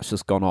 London that's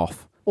just gone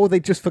off. Or they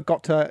just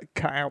forgot to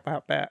cut out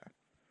that bit.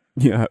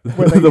 Yeah,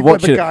 Where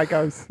the guy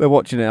goes, They're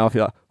watching it after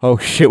like, oh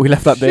shit, we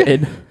left that bit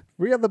in.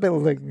 we are the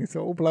building, it's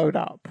all blown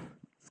up.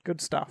 It's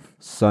good stuff.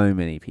 So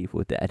many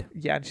people dead.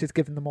 Yeah, and she's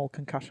given them all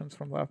concussions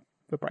from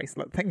the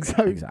bracelet thing.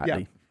 So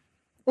Exactly. Yeah.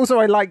 Also,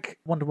 I like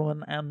Wonder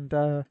Woman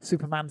and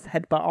Superman's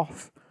headbutt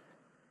off.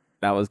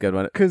 That was good,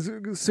 wasn't it?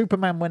 Because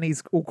Superman, when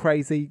he's all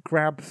crazy,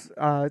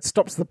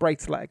 stops the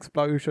bracelet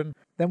explosion.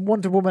 Then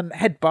Wonder Woman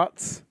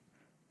headbutts.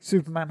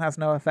 Superman has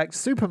no effect.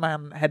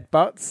 Superman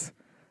headbutts.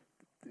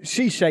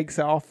 She shakes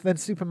it off. Then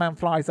Superman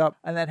flies up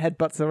and then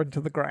headbutts her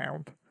into the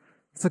ground.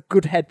 It's a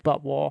good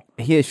headbutt war.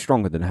 He is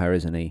stronger than her,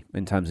 isn't he?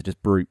 In terms of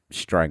just brute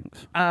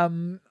strength.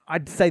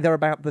 I'd say they're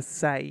about the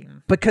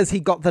same. Because he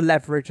got the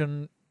leverage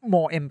and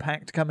more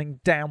impact coming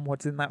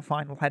downwards in that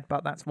final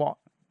headbutt. That's what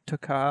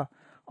took her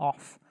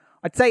off.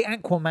 I'd say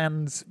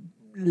Aquaman's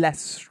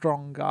less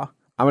stronger.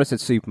 I would have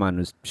said Superman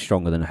was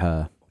stronger than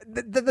her.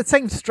 The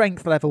same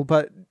strength level,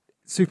 but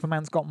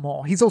Superman's got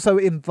more. He's also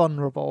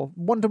invulnerable.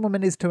 Wonder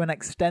Woman is to an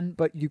extent,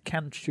 but you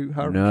can shoot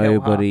her and kill her.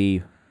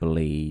 Nobody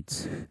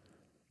bleeds.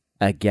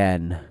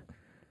 Again.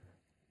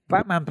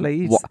 Batman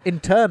bleeds What?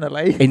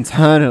 internally.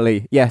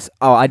 Internally, yes.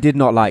 Oh, I did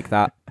not like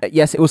that.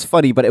 Yes, it was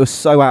funny, but it was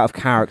so out of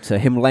character.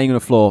 Him laying on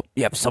the floor,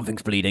 yep,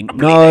 something's bleeding.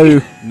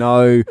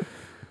 No.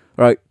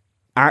 Right.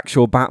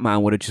 Actual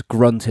Batman would have just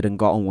grunted and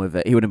got on with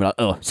it. He would have been like,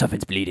 oh,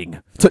 something's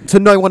bleeding. To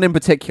no one in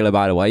particular,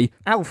 by the way.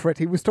 Alfred,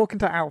 he was talking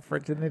to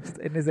Alfred in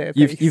his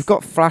earpiece. You've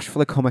got Flash for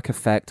the comic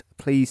effect.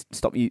 Please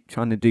stop you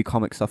trying to do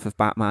comic stuff with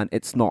Batman.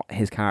 It's not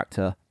his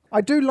character. I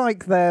do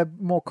like their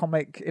more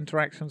comic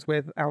interactions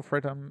with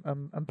Alfred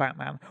and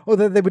Batman.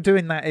 Although they were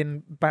doing that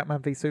in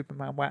Batman v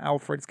Superman, where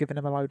Alfred's giving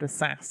him a load of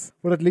sass.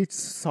 Well, at least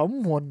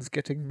someone's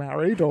getting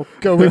married or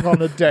going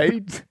on a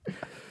date.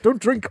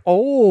 Don't drink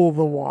all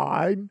the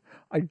wine.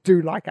 I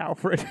do like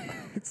Alfred.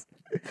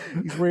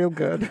 He's real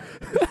good.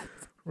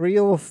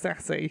 Real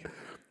sassy.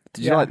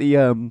 Did you like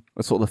the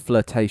sort of the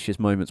flirtatious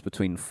moments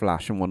between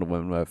Flash and Wonder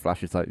Woman, where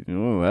Flash is like,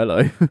 oh,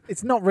 hello.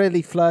 It's not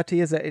really flirty,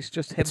 is it? It's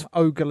just him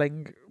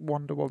ogling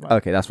Wonder Woman.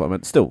 Okay, that's what I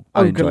meant. Still,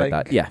 I enjoyed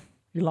that. Yeah.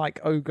 You like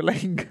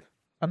ogling.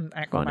 And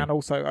Aquaman Funny.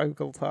 also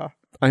ogled her.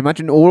 I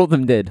imagine all of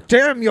them did.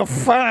 Damn, you're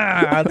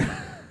fat!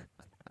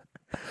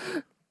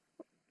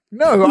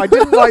 No, I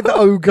didn't like the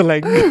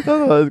ogling. Oh,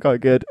 that was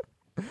quite good.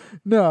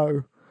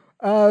 No.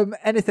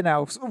 Anything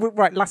else?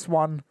 Right, last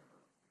one.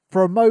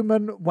 For a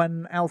moment,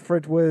 when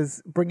Alfred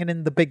was bringing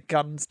in the big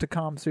guns to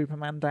calm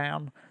Superman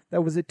down,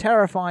 there was a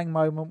terrifying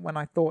moment when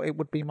I thought it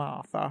would be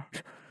Martha.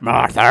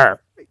 Martha!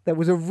 There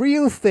was a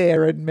real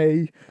fear in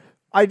me.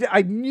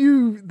 I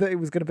knew that it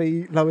was going to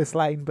be Lois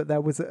Lane, but there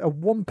was a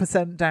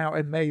 1% doubt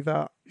in me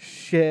that,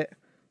 shit,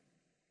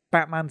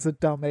 Batman's a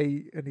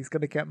dummy and he's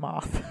going to get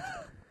Martha.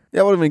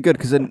 Yeah, it would have been good,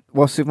 because then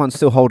while Superman's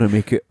still holding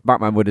him,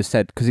 Batman would have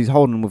said, because he's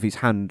holding him with his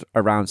hand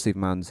around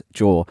Superman's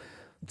jaw.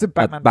 It's a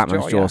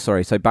Batman's jaw, yeah.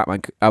 sorry. So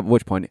Batman, at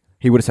which point,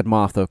 he would have said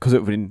Martha, because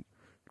it would have been,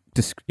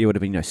 he would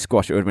have been,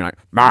 squashed. It would have been like,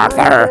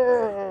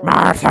 Martha!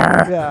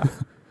 Martha! Yeah.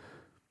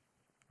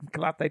 I'm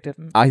glad they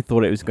didn't. I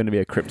thought it was going to be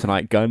a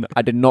kryptonite gun.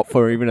 I did not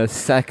for even a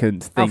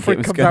second think Alfred it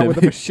was comes going out to with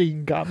be... a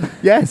machine gun.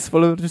 Yes,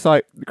 well, it was just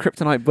like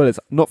kryptonite bullets.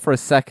 Not for a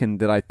second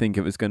did I think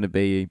it was going to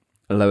be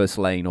Lois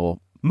Lane or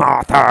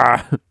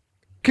Martha.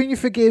 Can you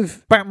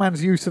forgive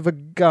Batman's use of a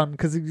gun,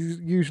 because he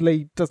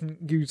usually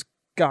doesn't use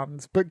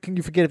guns, but can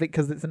you forgive it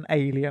because it's an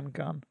alien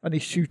gun and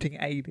he's shooting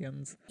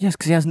aliens? Yes,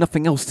 because he has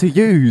nothing else to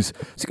use.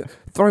 So you go,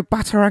 throw a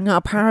batarang at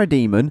a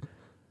parademon.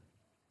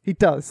 He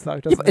does, though,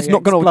 doesn't but he? it's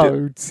not going to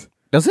explodes.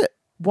 Does it?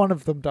 One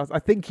of them does. I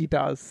think he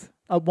does.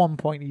 At one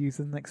point, he uses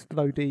an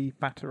explodey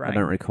batarang. I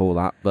don't recall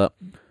that, but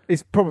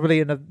It's probably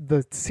in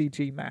the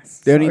CG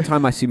mess. the only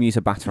time I see him use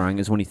a batarang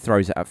is when he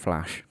throws it at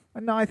Flash.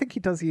 No, I think he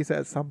does use it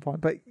at some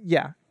point, but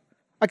yeah.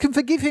 I can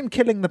forgive him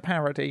killing the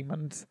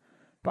parademons,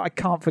 but I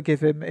can't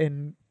forgive him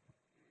in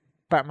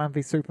Batman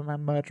v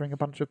Superman murdering a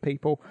bunch of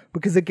people,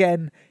 because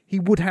again, he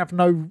would have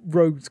no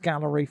rogues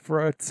gallery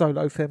for a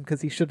solo film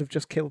because he should have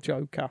just killed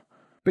Joker.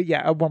 But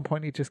yeah, at one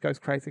point he just goes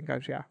crazy and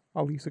goes, yeah,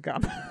 I'll use a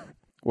gun.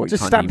 Well,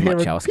 just can't stand do here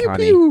much and else, pew, can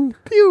pew,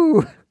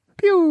 pew,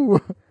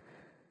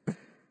 pew.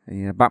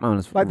 Yeah, Batman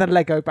was Like the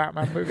Lego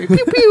Batman movie. Pew,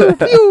 pew,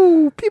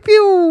 pew, pew,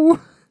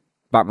 pew.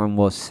 Batman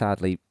was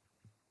sadly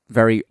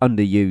very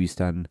underused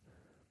and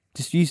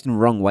just used in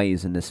wrong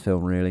ways in this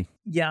film, really.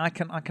 Yeah, I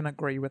can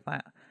agree with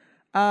that.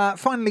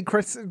 Finally,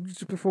 Chris,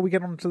 just before we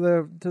get on to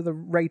the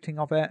rating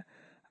of it,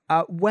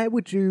 where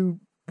would you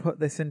put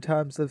this in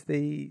terms of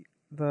the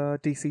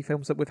DC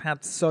films that we've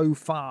had so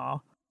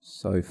far?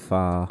 So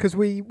far. Because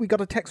we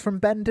got a text from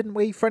Ben, didn't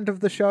we? Friend of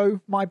the show,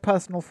 my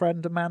personal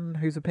friend, a man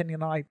whose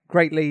opinion I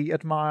greatly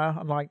admire,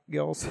 unlike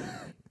yours.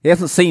 He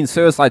hasn't seen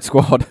Suicide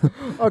Squad.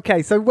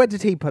 Okay, so where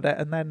did he put it?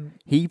 And then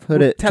He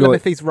put it. tell him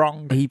if he's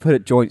wrong. He put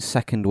it joint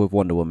second with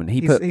Wonder Woman.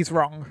 He's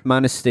wrong.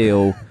 Man of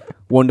Steel,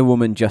 Wonder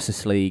Woman,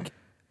 Justice League,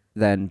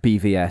 then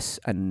BVS,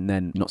 and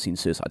then not seen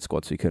Suicide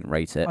Squad, so he couldn't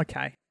rate it.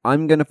 Okay.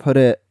 I'm going to put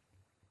it...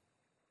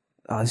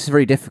 Oh, this is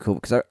very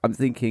difficult, because I'm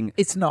thinking...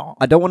 It's not.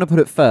 I don't want to put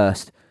it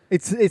first,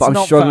 It's but I'm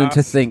not struggling to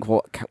first. think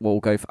what will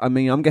go... I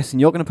mean, I'm guessing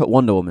you're going to put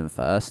Wonder Woman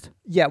first.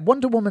 Yeah,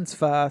 Wonder Woman's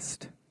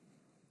first.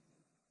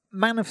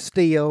 Man of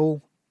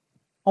Steel.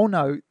 Oh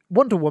no,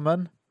 Wonder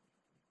Woman.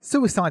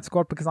 Suicide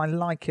Squad because I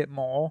like it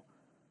more.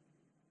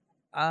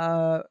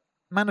 Man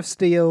of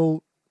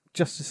Steel,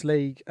 Justice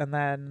League, and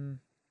then...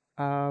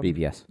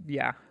 BVS.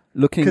 Yeah.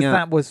 Looking Because at...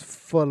 that was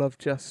full of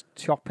just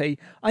choppy.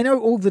 I know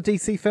all the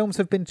DC films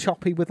have been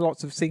choppy with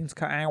lots of scenes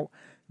cut out.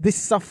 This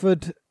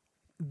suffered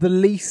the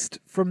least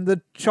from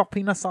the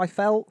choppiness I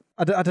felt.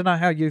 I don't know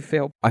how you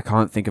feel. I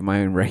can't think of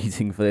my own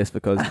rating for this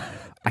because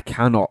I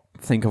cannot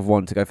think of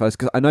one to go first.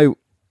 Because I know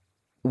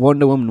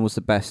Wonder Woman was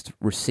the best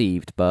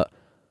received, but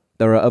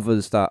there are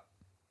others that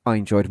I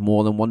enjoyed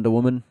more than Wonder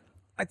Woman.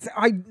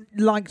 I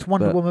liked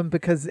Wonder Woman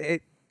because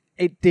it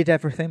did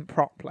everything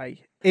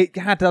properly. It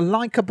had a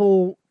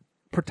likeable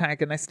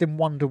protagonist in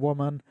Wonder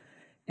Woman.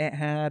 It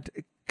had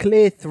a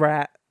clear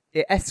threat.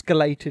 It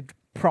escalated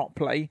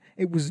properly.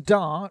 It was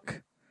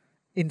dark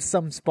in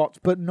some spots,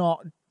 but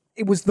not...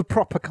 It was the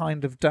proper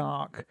kind of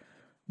dark.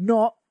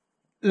 Not,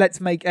 let's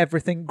make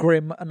everything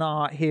grim and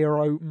our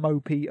hero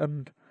mopey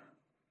and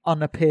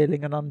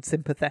unappealing and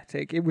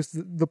unsympathetic. It was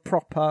the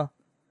proper...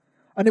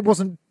 And it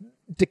wasn't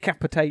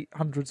decapitate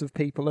hundreds of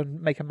people and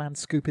make a man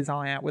scoop his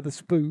eye out with a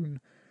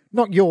spoon.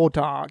 Not your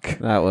dark.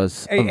 That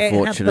was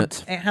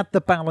unfortunate. It had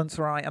the balance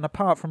right, and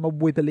apart from a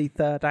wibbly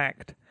third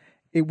act,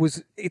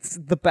 it's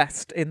the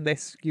best in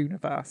this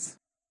universe.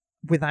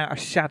 Without a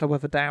shadow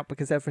of a doubt,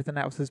 because everything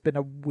else has been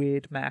a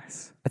weird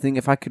mess. I think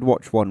if I could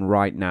watch one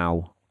right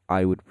now,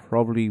 I would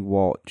probably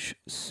watch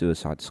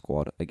Suicide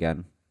Squad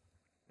again.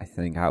 I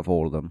think out of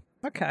all of them.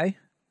 Okay.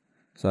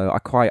 So I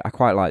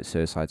quite like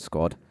Suicide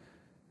Squad.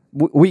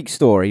 Weak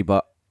story,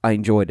 but I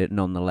enjoyed it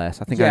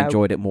nonetheless. I think I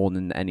enjoyed it more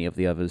than any of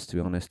the others, to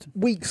be honest.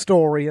 Weak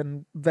story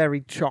and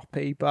very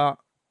choppy, but...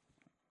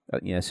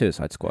 Yeah,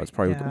 Suicide Squad is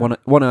probably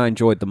one I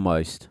enjoyed the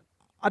most.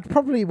 I'd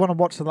probably want to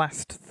watch the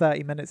last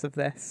 30 minutes of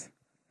this.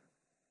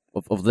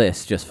 Of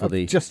this, just for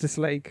the... Justice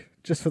League.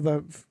 Just for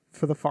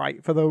the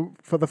fight, for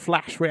the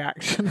Flash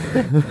reaction.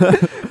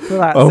 For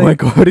that oh scene. my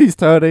god, he's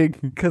turning.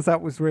 Because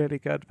that was really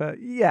good,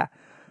 but yeah.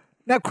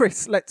 Now,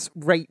 Chris, let's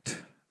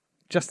rate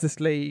Justice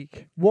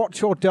League.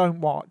 Watch or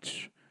don't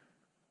watch?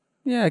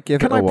 Yeah, give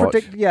Can it a I watch.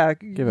 predict? Yeah,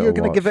 Give it you're a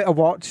going to give watch. it a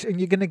watch, and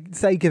you're going to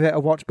say give it a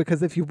watch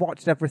because if you've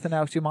watched everything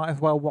else, you might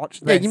as well watch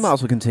this. Yeah, you might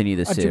as well continue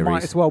this and series. you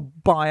might as well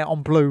buy it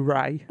on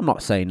Blu-ray. I'm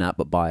not saying that,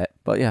 but buy it.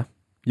 But yeah.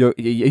 Are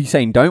you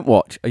saying don't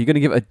watch? Are you going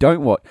to give it a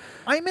don't watch?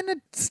 I'm in a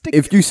stick.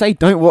 If you say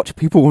don't watch,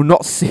 people will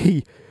not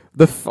see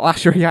the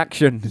Flash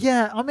reaction.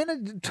 Yeah, I'm in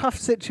a tough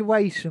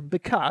situation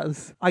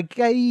because I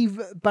gave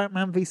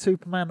Batman v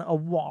Superman a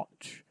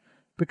watch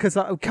because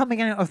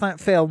coming out of that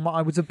film,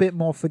 I was a bit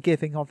more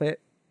forgiving of it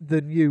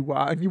than you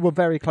were, and you were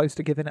very close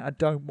to giving it a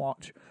don't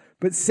watch.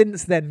 But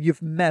since then,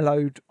 you've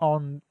mellowed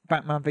on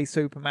Batman v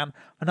Superman,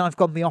 and I've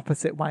gone the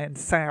opposite way and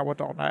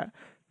soured on it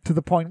to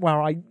the point where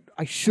I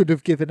should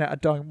have given it a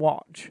don't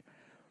watch.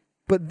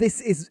 But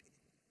it's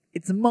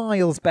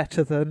miles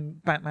better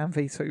than Batman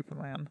v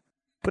Superman.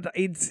 But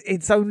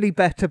it's only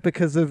better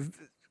because of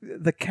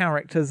the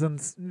characters and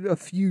a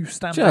few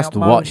standout Just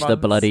moments. watch the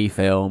bloody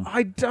film.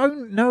 I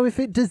don't know if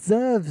it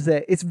deserves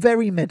it. It's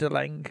very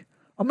middling.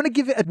 I'm going to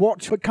give it a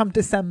watch come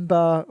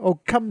December or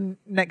come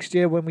next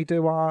year when we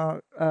do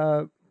our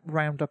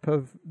roundup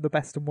of the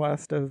best and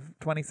worst of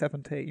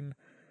 2017.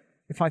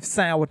 If I've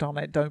soured on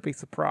it, don't be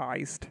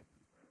surprised.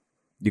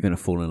 You're going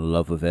to fall in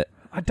love with it.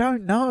 I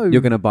don't know.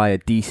 You're going to buy a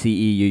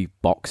DCEU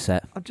box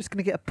set. I'm just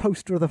going to get a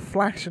poster of the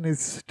Flash and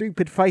his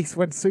stupid face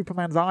when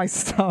Superman's eyes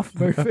start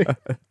moving.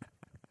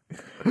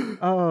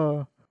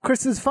 Oh,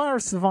 Chris, as far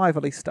as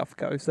survival-y stuff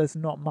goes, there's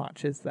not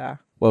much, is there?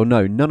 Well,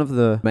 no, none of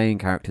the main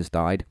characters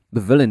died.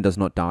 The villain does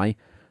not die.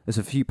 There's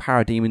a few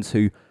parademons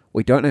who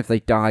we don't know if they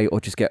die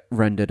or just get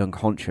rendered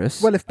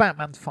unconscious. Well, if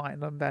Batman's fighting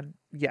them, then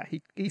yeah,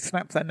 he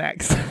snaps their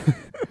necks.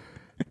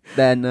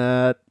 Then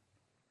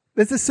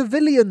there's a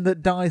civilian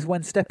that dies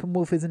when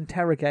Steppenwolf is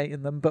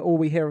interrogating them, but all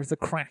we hear is a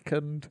crack,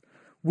 and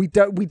we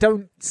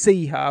don't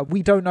see her.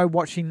 We don't know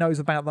what she knows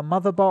about the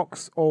mother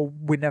box, or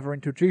we're never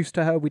introduced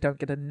to her. We don't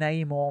get a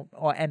name or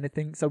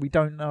anything, so we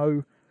don't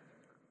know.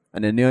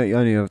 And then the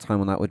only other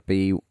time on that would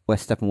be where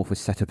Steppenwolf would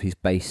set up his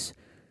base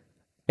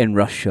in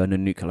Russia in a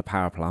nuclear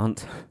power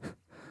plant.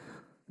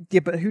 Yeah,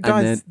 but who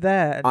dies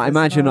there? I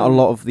imagine a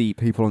lot of the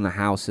people in the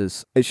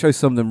houses, it shows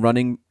some of them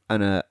running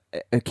and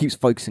it keeps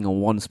focusing on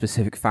one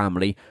specific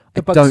family.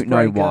 The I bug don't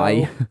know spray why.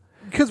 girl.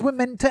 Because we're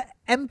meant to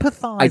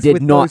empathise. I did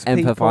with not those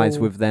empathise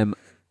people. with them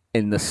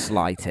in the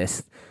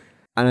slightest.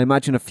 And I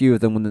imagine a few of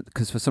them,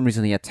 because for some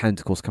reason he had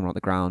tentacles coming out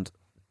the ground.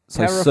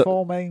 So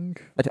Terraforming.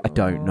 I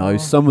don't know.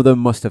 Some of them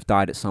must have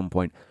died at some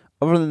point.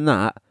 Other than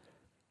that,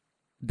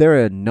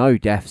 there are no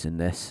deaths in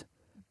this.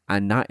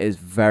 And that is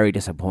very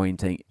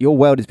disappointing. Your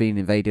world is being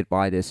invaded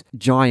by this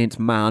giant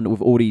man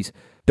with all these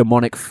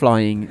demonic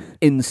flying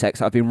insects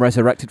that have been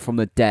resurrected from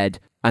the dead.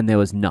 And there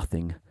was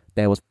nothing.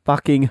 There was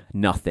fucking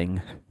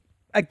nothing.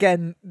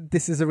 Again,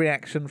 this is a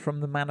reaction from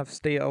the Man of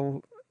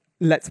Steel.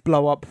 Let's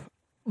blow up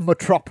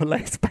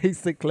Metropolis,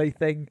 basically,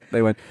 thing.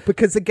 They went,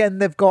 Because again,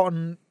 they've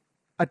gotten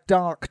a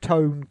dark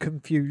tone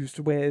confused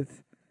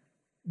with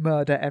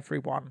murder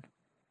everyone.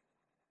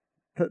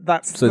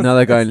 so now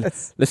they're going,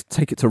 let's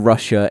take it to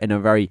Russia in a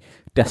very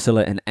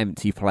desolate and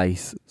empty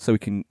place so we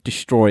can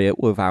destroy it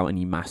without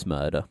any mass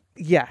murder.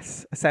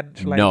 Yes,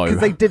 essentially. No.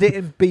 Because they did it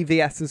in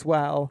BVS as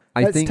well.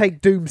 I Let's think-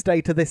 take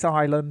Doomsday to this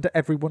island.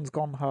 Everyone's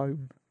gone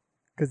home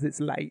because it's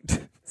late.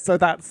 So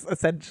that's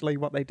essentially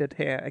what they did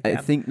here again.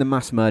 I think the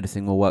mass murder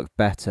thing will work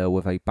better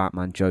with a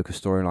Batman Joker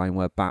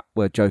storyline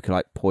where Joker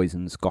like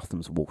poisons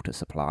Gotham's water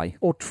supply.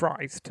 Or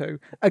tries to.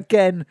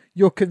 Again,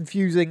 you're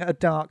confusing a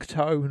dark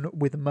tone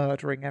with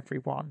murdering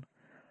everyone.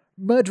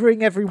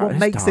 Murdering everyone That is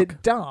makes dark.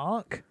 it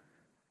dark,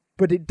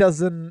 but it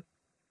doesn't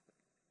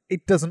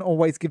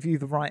always give you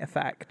the right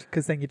effect,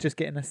 because then you're just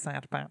getting a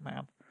sad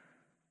Batman.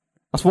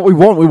 That's what we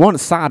want. We want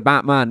sad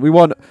Batman. We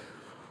want.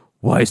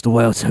 Why is the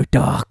world so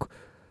dark?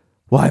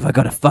 Why have I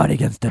got to fight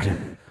against it?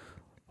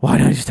 Why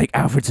don't I just take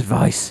Alfred's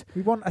advice?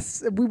 We want a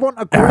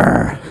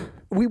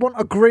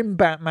grim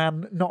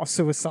Batman, not a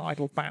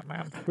suicidal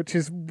Batman, which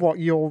is what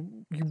you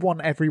want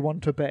everyone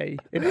to be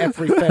in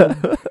every film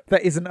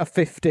that isn't a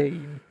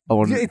 15. I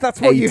want That's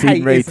what you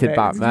hate, rated isn't it?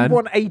 Batman. You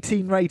want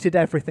 18 rated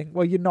everything.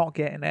 Well, you're not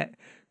getting it.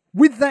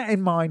 With that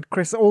in mind,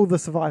 Chris, all the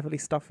survival-y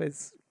stuff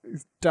is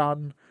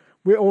done.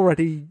 We're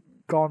already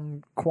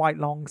gone quite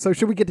long, so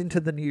should we get into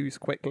the news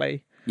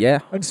quickly? Yeah.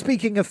 And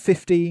speaking of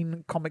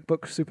 15 comic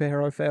book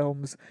superhero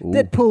films, Ooh.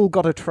 Deadpool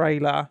got a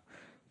trailer.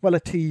 Well, a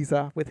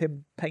teaser with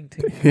him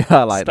painting Yeah,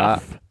 I like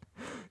stuff. that.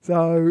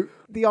 So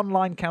the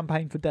online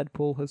campaign for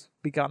Deadpool has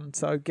begun,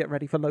 so get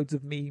ready for loads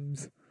of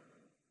memes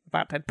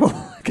about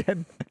Deadpool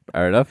again.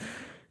 Fair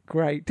enough.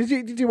 Great. Did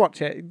you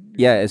watch it?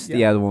 Yeah, it's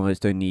Yeah. the one that's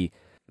doing the.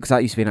 Because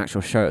that used to be an actual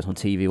show. It was on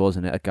TV,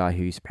 wasn't it? A guy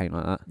who used to paint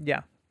like that.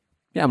 Yeah.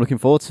 Yeah, I'm looking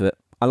forward to it.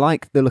 I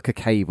like the look of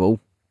Cable.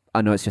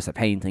 I know it's just a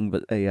painting,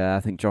 but I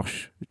think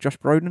Josh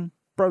Brolin.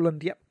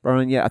 Brolin, yep.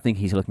 Brolin, yeah, I think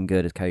he's looking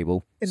good as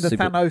Cable. In the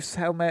Thanos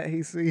helmet,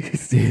 he's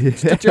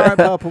just a giant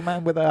purple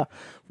man with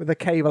a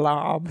cable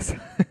arms.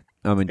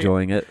 I'm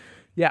enjoying it.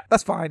 Yeah,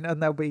 that's fine,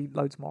 and there'll be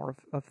loads more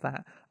of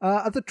that.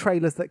 Other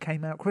trailers that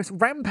came out, Chris.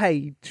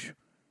 Rampage.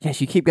 Yes,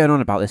 you keep going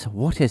on about this.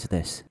 What is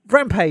this?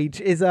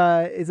 Rampage is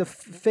a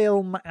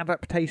film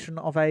adaptation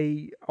of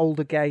a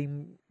older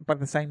game by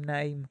the same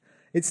name.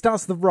 It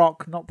stars The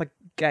Rock, not the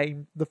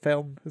game. The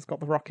film has got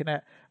The Rock in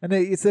it, and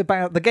it's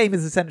about the game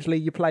is essentially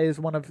you play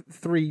as one of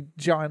three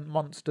giant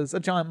monsters: a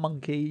giant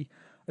monkey,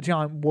 a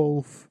giant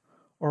wolf,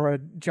 or a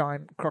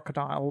giant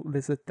crocodile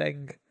lizard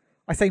thing.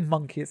 I say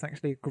monkey; it's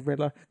actually a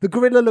gorilla. The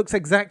gorilla looks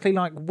exactly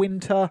like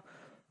Winter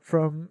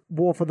from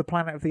War for the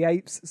Planet of the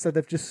Apes, so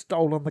they've just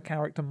stolen the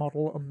character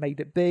model and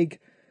made it big.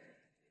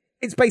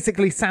 It's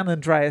basically San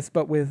Andreas,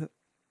 but with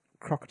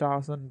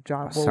crocodiles and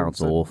giant wolves.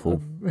 Sounds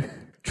awful.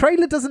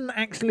 Trailer doesn't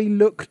actually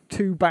look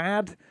too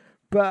bad,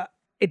 but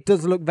it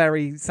does look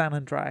very San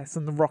Andreas,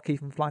 and The Rock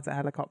even flies a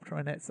helicopter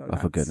in it. So Oh,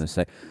 for goodness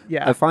sake.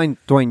 yeah. I find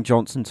Dwayne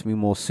Johnson to be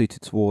more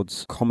suited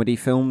towards comedy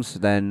films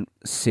than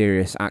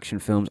serious action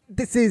films.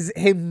 This is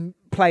him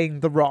playing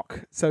The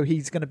Rock, so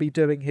he's going to be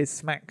doing his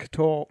smack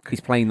talk.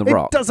 He's playing The It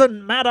Rock.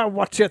 doesn't matter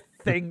what you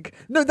think.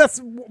 No, that's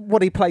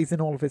what he plays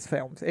in all of his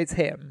films. It's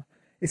him.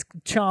 It's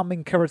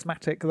charming,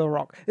 charismatic, The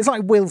Rock. It's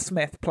like Will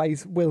Smith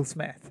plays Will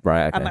Smith.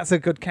 Right, okay. And that's a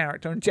good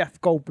character. And Jeff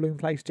Goldblum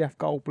plays Jeff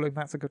Goldblum.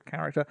 That's a good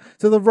character.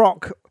 So The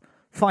Rock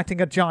fighting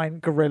a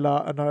giant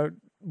gorilla and a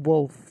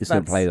wolf. He's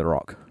going to play The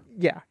Rock.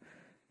 Yeah.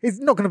 He's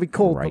not going to be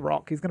called Right. The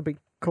Rock. He's going to be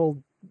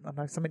called, I don't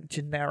know, something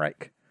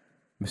generic.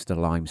 Mr.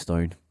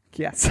 Limestone.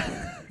 Yes.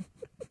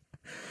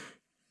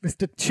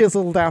 Mr.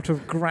 Chiseled out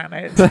of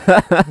granite.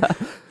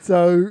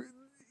 So,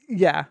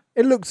 yeah.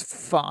 It looks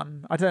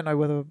fun. I don't know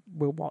whether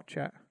we'll watch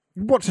it.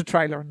 Watch the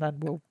trailer and then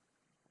we'll...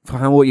 For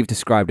how what you've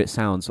described, it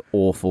sounds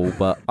awful,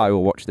 but I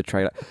will watch the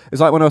trailer.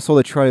 It's like when I saw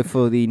the trailer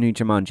for the new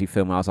Jumanji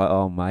film, I was like,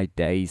 oh my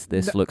days,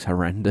 this looks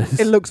horrendous.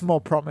 It looks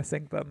more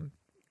promising than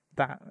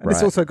that. And it's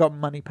Right. also got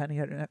Moneypenny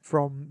in it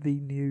from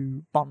the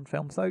new Bond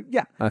film. So,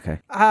 yeah. Okay.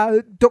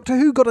 Doctor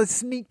Who got a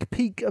sneak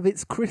peek of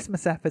its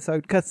Christmas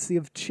episode, courtesy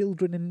of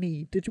Children in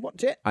Need. Did you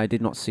watch it? I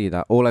did not see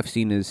that. All I've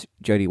seen is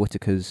Jodie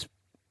Whittaker's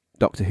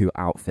Doctor Who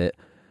outfit.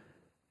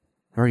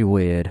 Very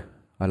weird.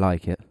 I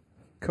like it.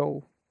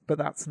 Cool. But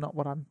that's not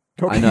what I'm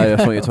I talking know that's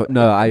about. what you're talking.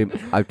 No,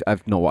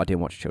 I've not. What I didn't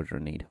watch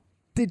Children in Need.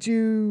 Did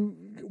you...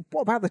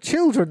 What about the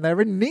children?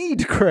 They're in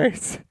need,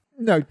 Chris.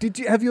 No,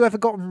 have you ever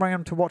gotten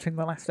round to watching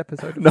the last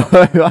episode? Of No,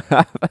 I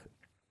haven't.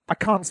 I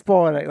can't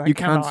spoil it. You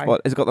can spoil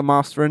it. Has it got the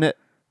Master in it?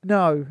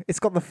 No, it's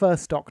got the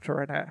first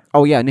Doctor in it,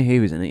 Oh, yeah, I knew he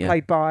was in it, yeah.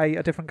 played by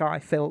a different guy,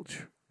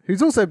 Filch,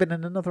 who's also been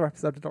in another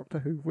episode of Doctor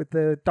Who with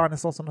the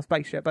dinosaurs on a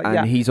spaceship. But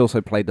And he's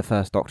also played the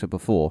first Doctor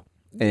before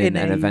in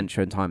An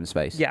Adventure in Time and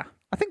Space. Yeah.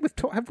 I think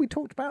have we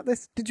talked about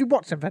this? Did you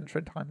watch Adventure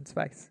in Time and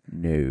Space?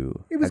 No.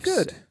 It was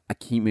good. I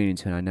keep meaning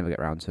to and I never get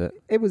around to it.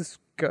 It was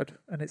good,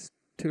 and it's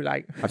too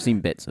late. I've seen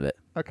bits of it.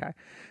 Okay.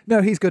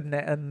 No, he's good in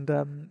it, and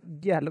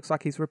it looks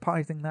like he's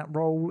reprising that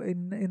role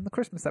in the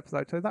Christmas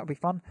episode, so that'll be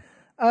fun.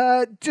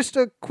 Just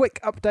a quick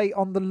update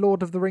on the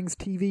Lord of the Rings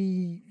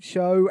TV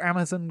show.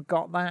 Amazon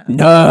got that.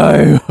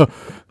 No!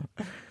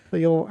 So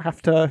you'll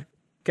have to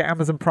get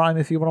Amazon Prime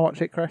if you want to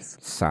watch it, Chris.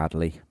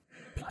 Sadly.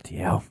 Bloody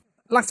hell.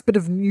 Last bit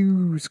of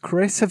news,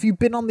 Chris. Have you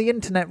been on the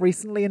internet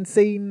recently and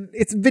seen...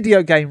 It's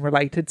video game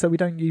related, so we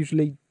don't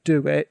usually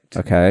do it.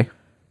 Okay.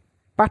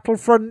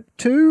 Battlefront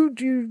 2,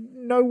 do you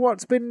know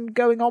what's been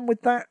going on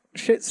with that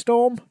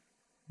shitstorm?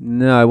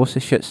 No, what's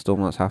the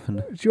shitstorm that's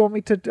happened? Do you want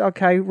me to...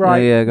 Okay, right.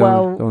 Yeah, go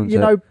well, on, go on you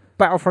know,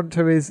 Battlefront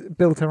 2 is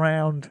built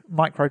around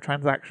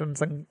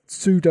microtransactions and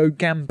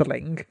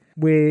pseudo-gambling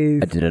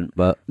with... I didn't,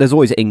 but there's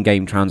always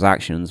in-game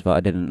transactions, but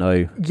I didn't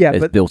know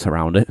it's built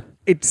around it.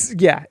 It's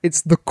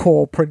the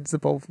core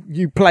principle.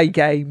 You play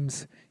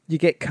games, you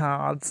get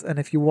cards, and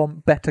if you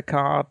want better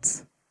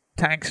cards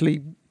to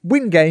actually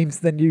win games,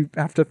 then you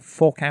have to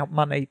fork out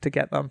money to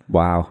get them.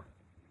 Wow.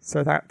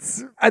 So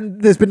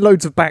and there's been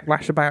loads of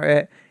backlash about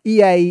it.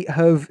 EA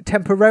have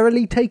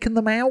temporarily taken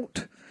them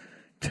out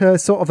to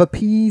sort of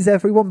appease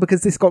everyone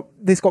because this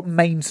got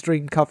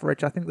mainstream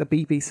coverage. I think the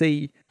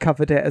BBC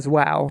covered it as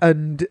well.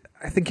 And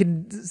I think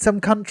in some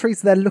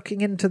countries they're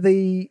looking into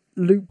the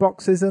loot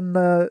boxes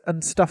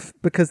and stuff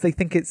because they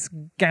think it's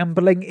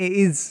gambling. It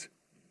is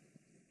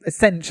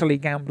essentially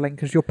gambling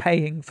because you're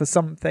paying for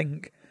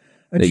something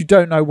and you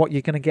don't know what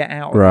you're going to get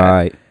out of it.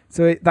 Right.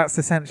 So that's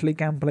essentially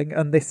gambling,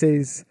 and this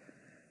is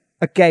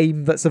a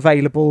game that's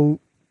available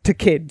to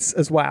kids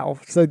as well.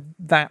 So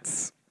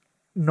that's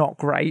not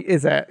great,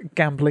 is it?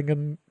 Gambling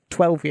and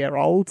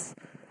 12-year-olds.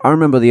 I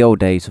remember the old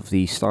days of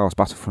the Star Wars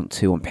Battlefront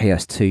 2 on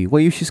PS2,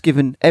 where you were just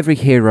given every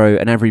hero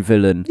and every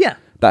villain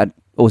that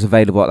was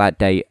available at that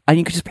date, and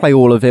you could just play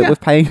all of it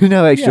with paying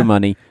no extra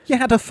money. You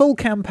had a full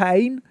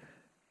campaign.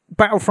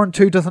 Battlefront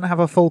 2 doesn't have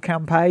a full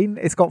campaign.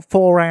 It's got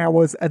 4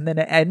 hours and then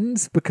it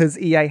ends because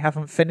EA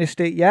haven't finished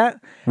it yet.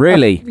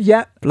 Really?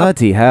 Yeah.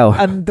 Bloody hell.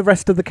 And the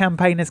rest of the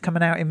campaign is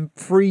coming out in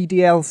free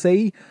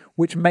DLC,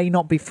 which may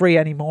not be free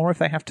anymore if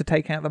they have to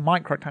take out the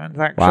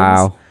microtransactions.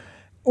 Wow.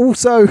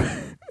 Also,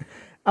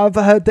 I've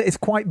heard that it's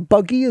quite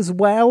buggy as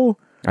well.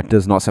 That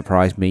does not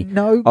surprise me.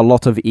 No. A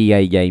lot of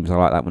EA games are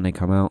like that when they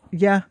come out.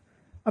 Yeah.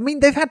 I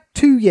mean, they've had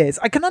 2 years.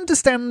 I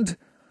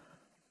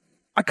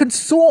can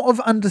sort of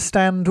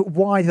understand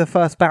why the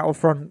first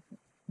Battlefront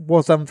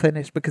was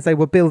unfinished because they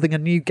were building a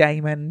new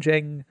game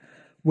engine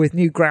with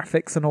new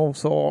graphics and all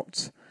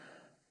sorts.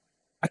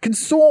 I can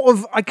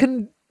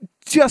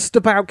just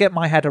about get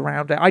my head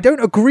around it. I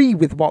don't agree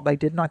with what they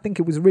did, and I think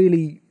it was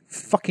really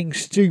fucking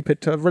stupid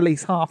to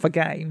release half a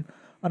game,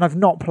 and I've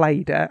not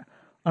played it,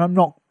 and I'm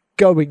not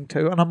going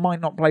to, and I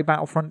might not play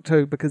Battlefront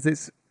 2 because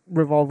it's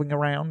revolving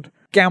around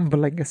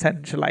gambling,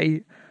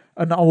 essentially.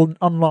 An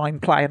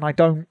online play, and I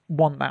don't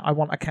want that. I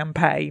want a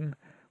campaign,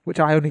 which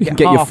I only get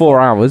your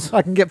 4 hours.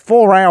 I can get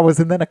 4 hours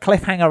and then a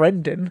cliffhanger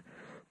ending.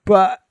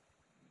 But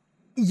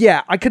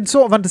yeah, I can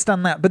sort of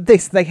understand that. But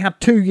they had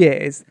 2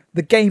 years.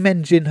 The game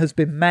engine has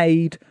been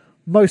made.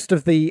 Most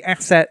of the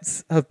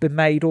assets have been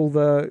made. All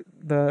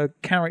the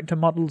character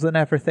models and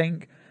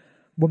everything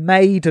were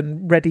made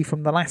and ready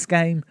from the last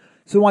game.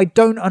 So I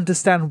don't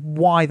understand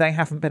why they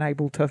haven't been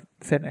able to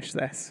finish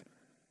this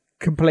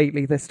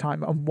completely this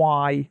time, and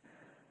why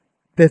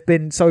they've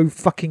been so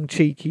fucking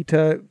cheeky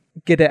to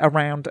get it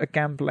around a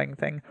gambling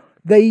thing.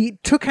 They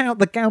took out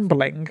the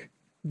gambling,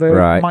 the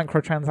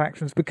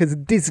microtransactions, because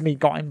Disney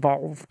got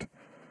involved.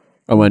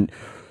 I went,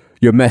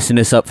 you're messing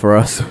this up for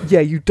us. Yeah,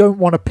 you don't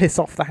want to piss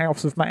off the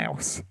House of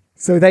Mouse.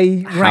 So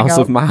they rang House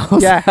up, of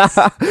Mouse? Yes.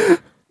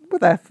 Well,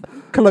 they're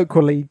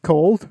colloquially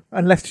called,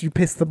 unless you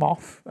piss them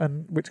off,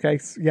 in which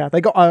case, yeah, they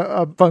got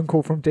a phone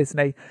call from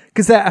Disney,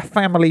 because they're a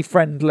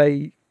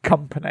family-friendly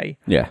company.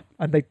 Yeah.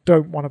 And they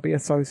don't want to be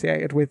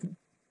associated with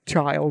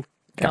child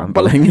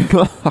gambling.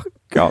 Oh,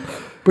 God.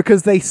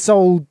 Because they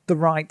sold the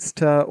rights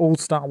to all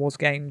Star Wars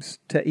games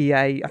to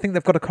EA. I think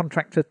they've got a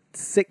contract for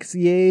 6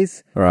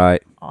 years.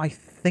 Right. I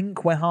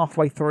think we're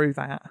halfway through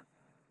that.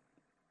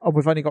 Oh,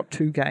 we've only got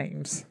 2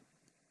 games.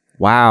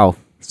 Wow.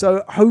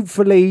 So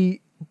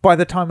hopefully by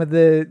the time of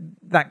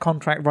that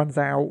contract runs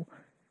out,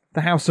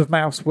 the House of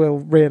Mouse will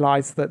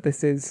realise that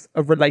this is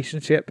a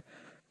relationship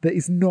that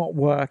is not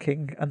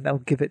working, and they'll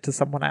give it to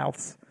someone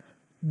else.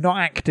 Not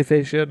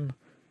Activision,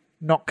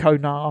 not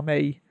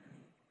Konami.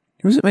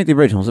 Who was it made the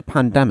original? Was it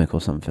Pandemic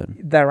or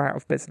something? They're out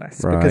of business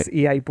because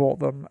EA bought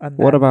them and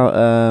what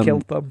about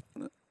killed them.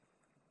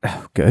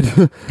 Good.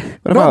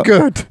 What Not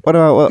good. What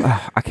about?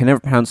 Well, I can never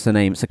pronounce the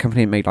name. It's a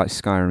company that made like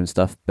Skyrim and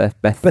stuff.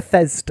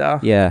 Bethesda.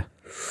 Yeah.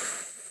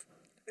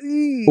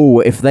 Oh,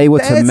 if they were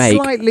They're to make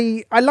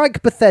slightly. I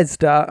like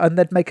Bethesda, and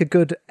they'd make a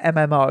good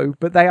MMO,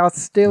 but they are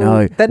still.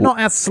 No. They're not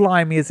as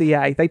slimy as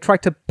EA. They try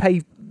to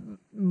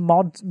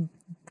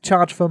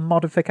charge for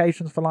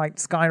modifications for like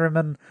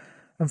Skyrim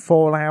and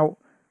Fallout,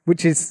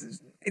 which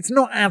is it's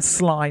not as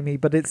slimy,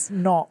 but it's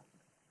not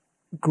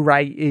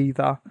great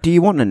either. Do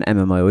you want an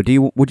MMO,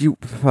 or would you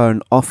prefer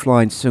an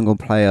offline single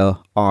player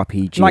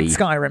RPG Like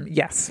Skyrim,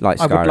 yes, Like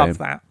I would Skyrim. love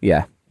that.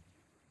 Yeah,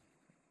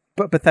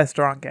 But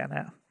Bethesda aren't getting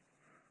it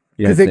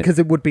You don't think- because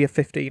it would be a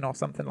 15 or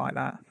something like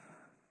that.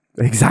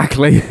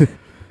 exactly.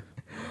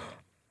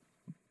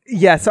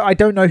 Yeah, so I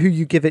don't know who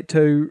you give it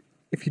to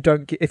if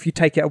you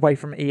take it away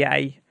from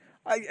EA.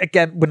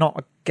 Again, we're not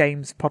a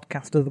games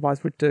podcast,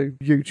 otherwise we'd do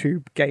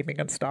YouTube gaming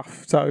and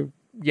stuff. So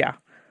yeah,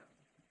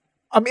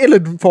 I'm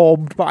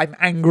ill-informed, but I'm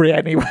angry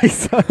anyway.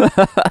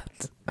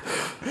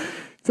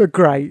 So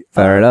great.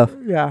 Fair enough.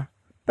 Yeah,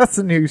 that's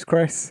the news,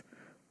 Chris.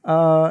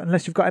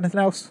 Unless you've got anything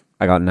else.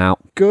 I got an out.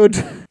 Good.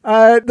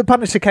 The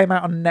Punisher came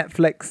out on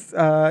Netflix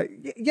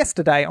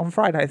yesterday, on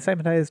Friday, the same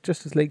day as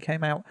Justice League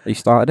came out. You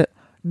started it?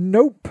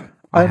 Nope.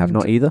 I have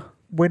not either.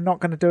 We're not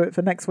going to do it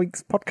for next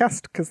week's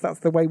podcast because that's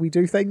the way we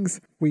do things.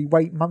 We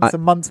wait months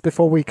and months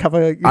before we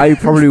cover. I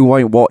probably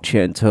won't watch it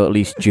until at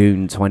least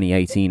June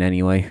 2018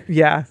 anyway.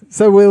 Yeah,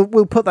 so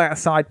we'll put that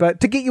aside. But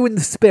to get you in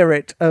the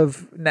spirit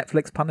of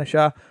Netflix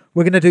Punisher,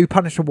 we're going to do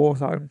Punisher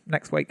Warzone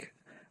next week.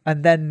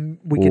 And then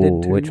we get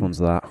into... Which one's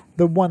that?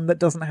 The one that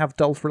doesn't have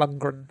Dolph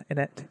Lundgren in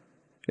it.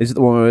 Is it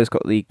the one where it's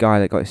got the guy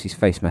that got his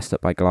face messed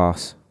up by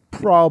glass?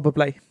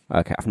 Probably.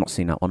 Okay, I've not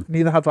seen that one.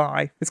 Neither have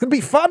I. It's going to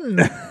be fun!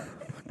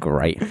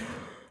 Great.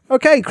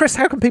 Okay, Chris,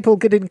 how can people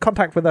get in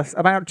contact with us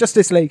about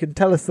Justice League and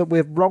tell us that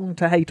we're wrong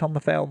to hate on the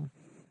film?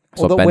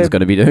 That's what Ben's going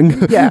to be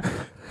doing. Yeah.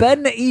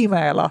 Ben,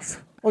 email us.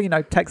 Or,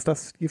 text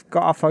us. You've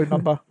got our phone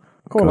number.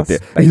 Call us. He's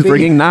baby.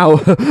 ringing now.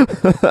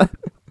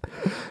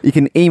 You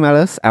can email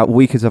us at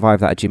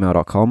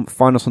wecouldsurvivethat@gmail.com.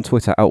 Find us on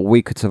Twitter at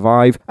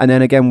wecouldsurvive. And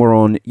then again, we're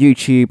on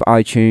YouTube,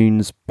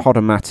 iTunes,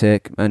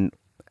 Podomatic, and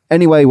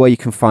anyway where you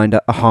can find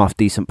a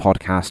half-decent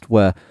podcast.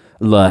 We're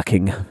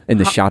lurking in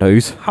the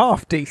shadows.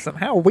 Half decent.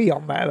 How are we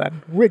on there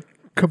then? We're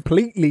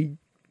completely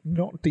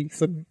not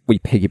decent. We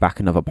piggyback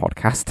another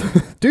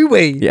podcast. Do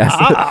we? Yes.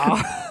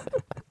 Ah.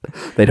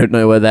 They don't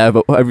know we're there,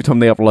 but every time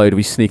they upload,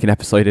 we sneak an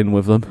episode in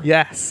with them.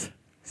 Yes.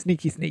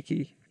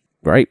 Sneaky.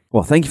 Great.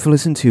 Well, thank you for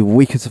listening to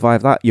We Could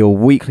Survive That, your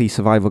weekly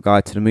survival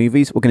guide to the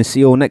movies. We're going to see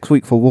you all next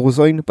week for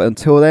Warzone, but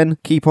until then,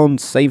 keep on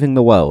saving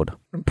the world.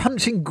 And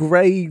punching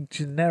grey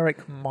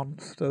generic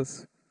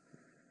monsters.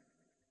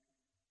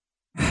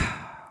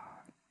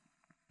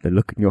 The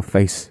look in your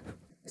face.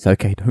 It's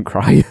okay, don't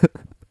cry.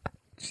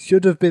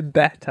 Should have been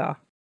better.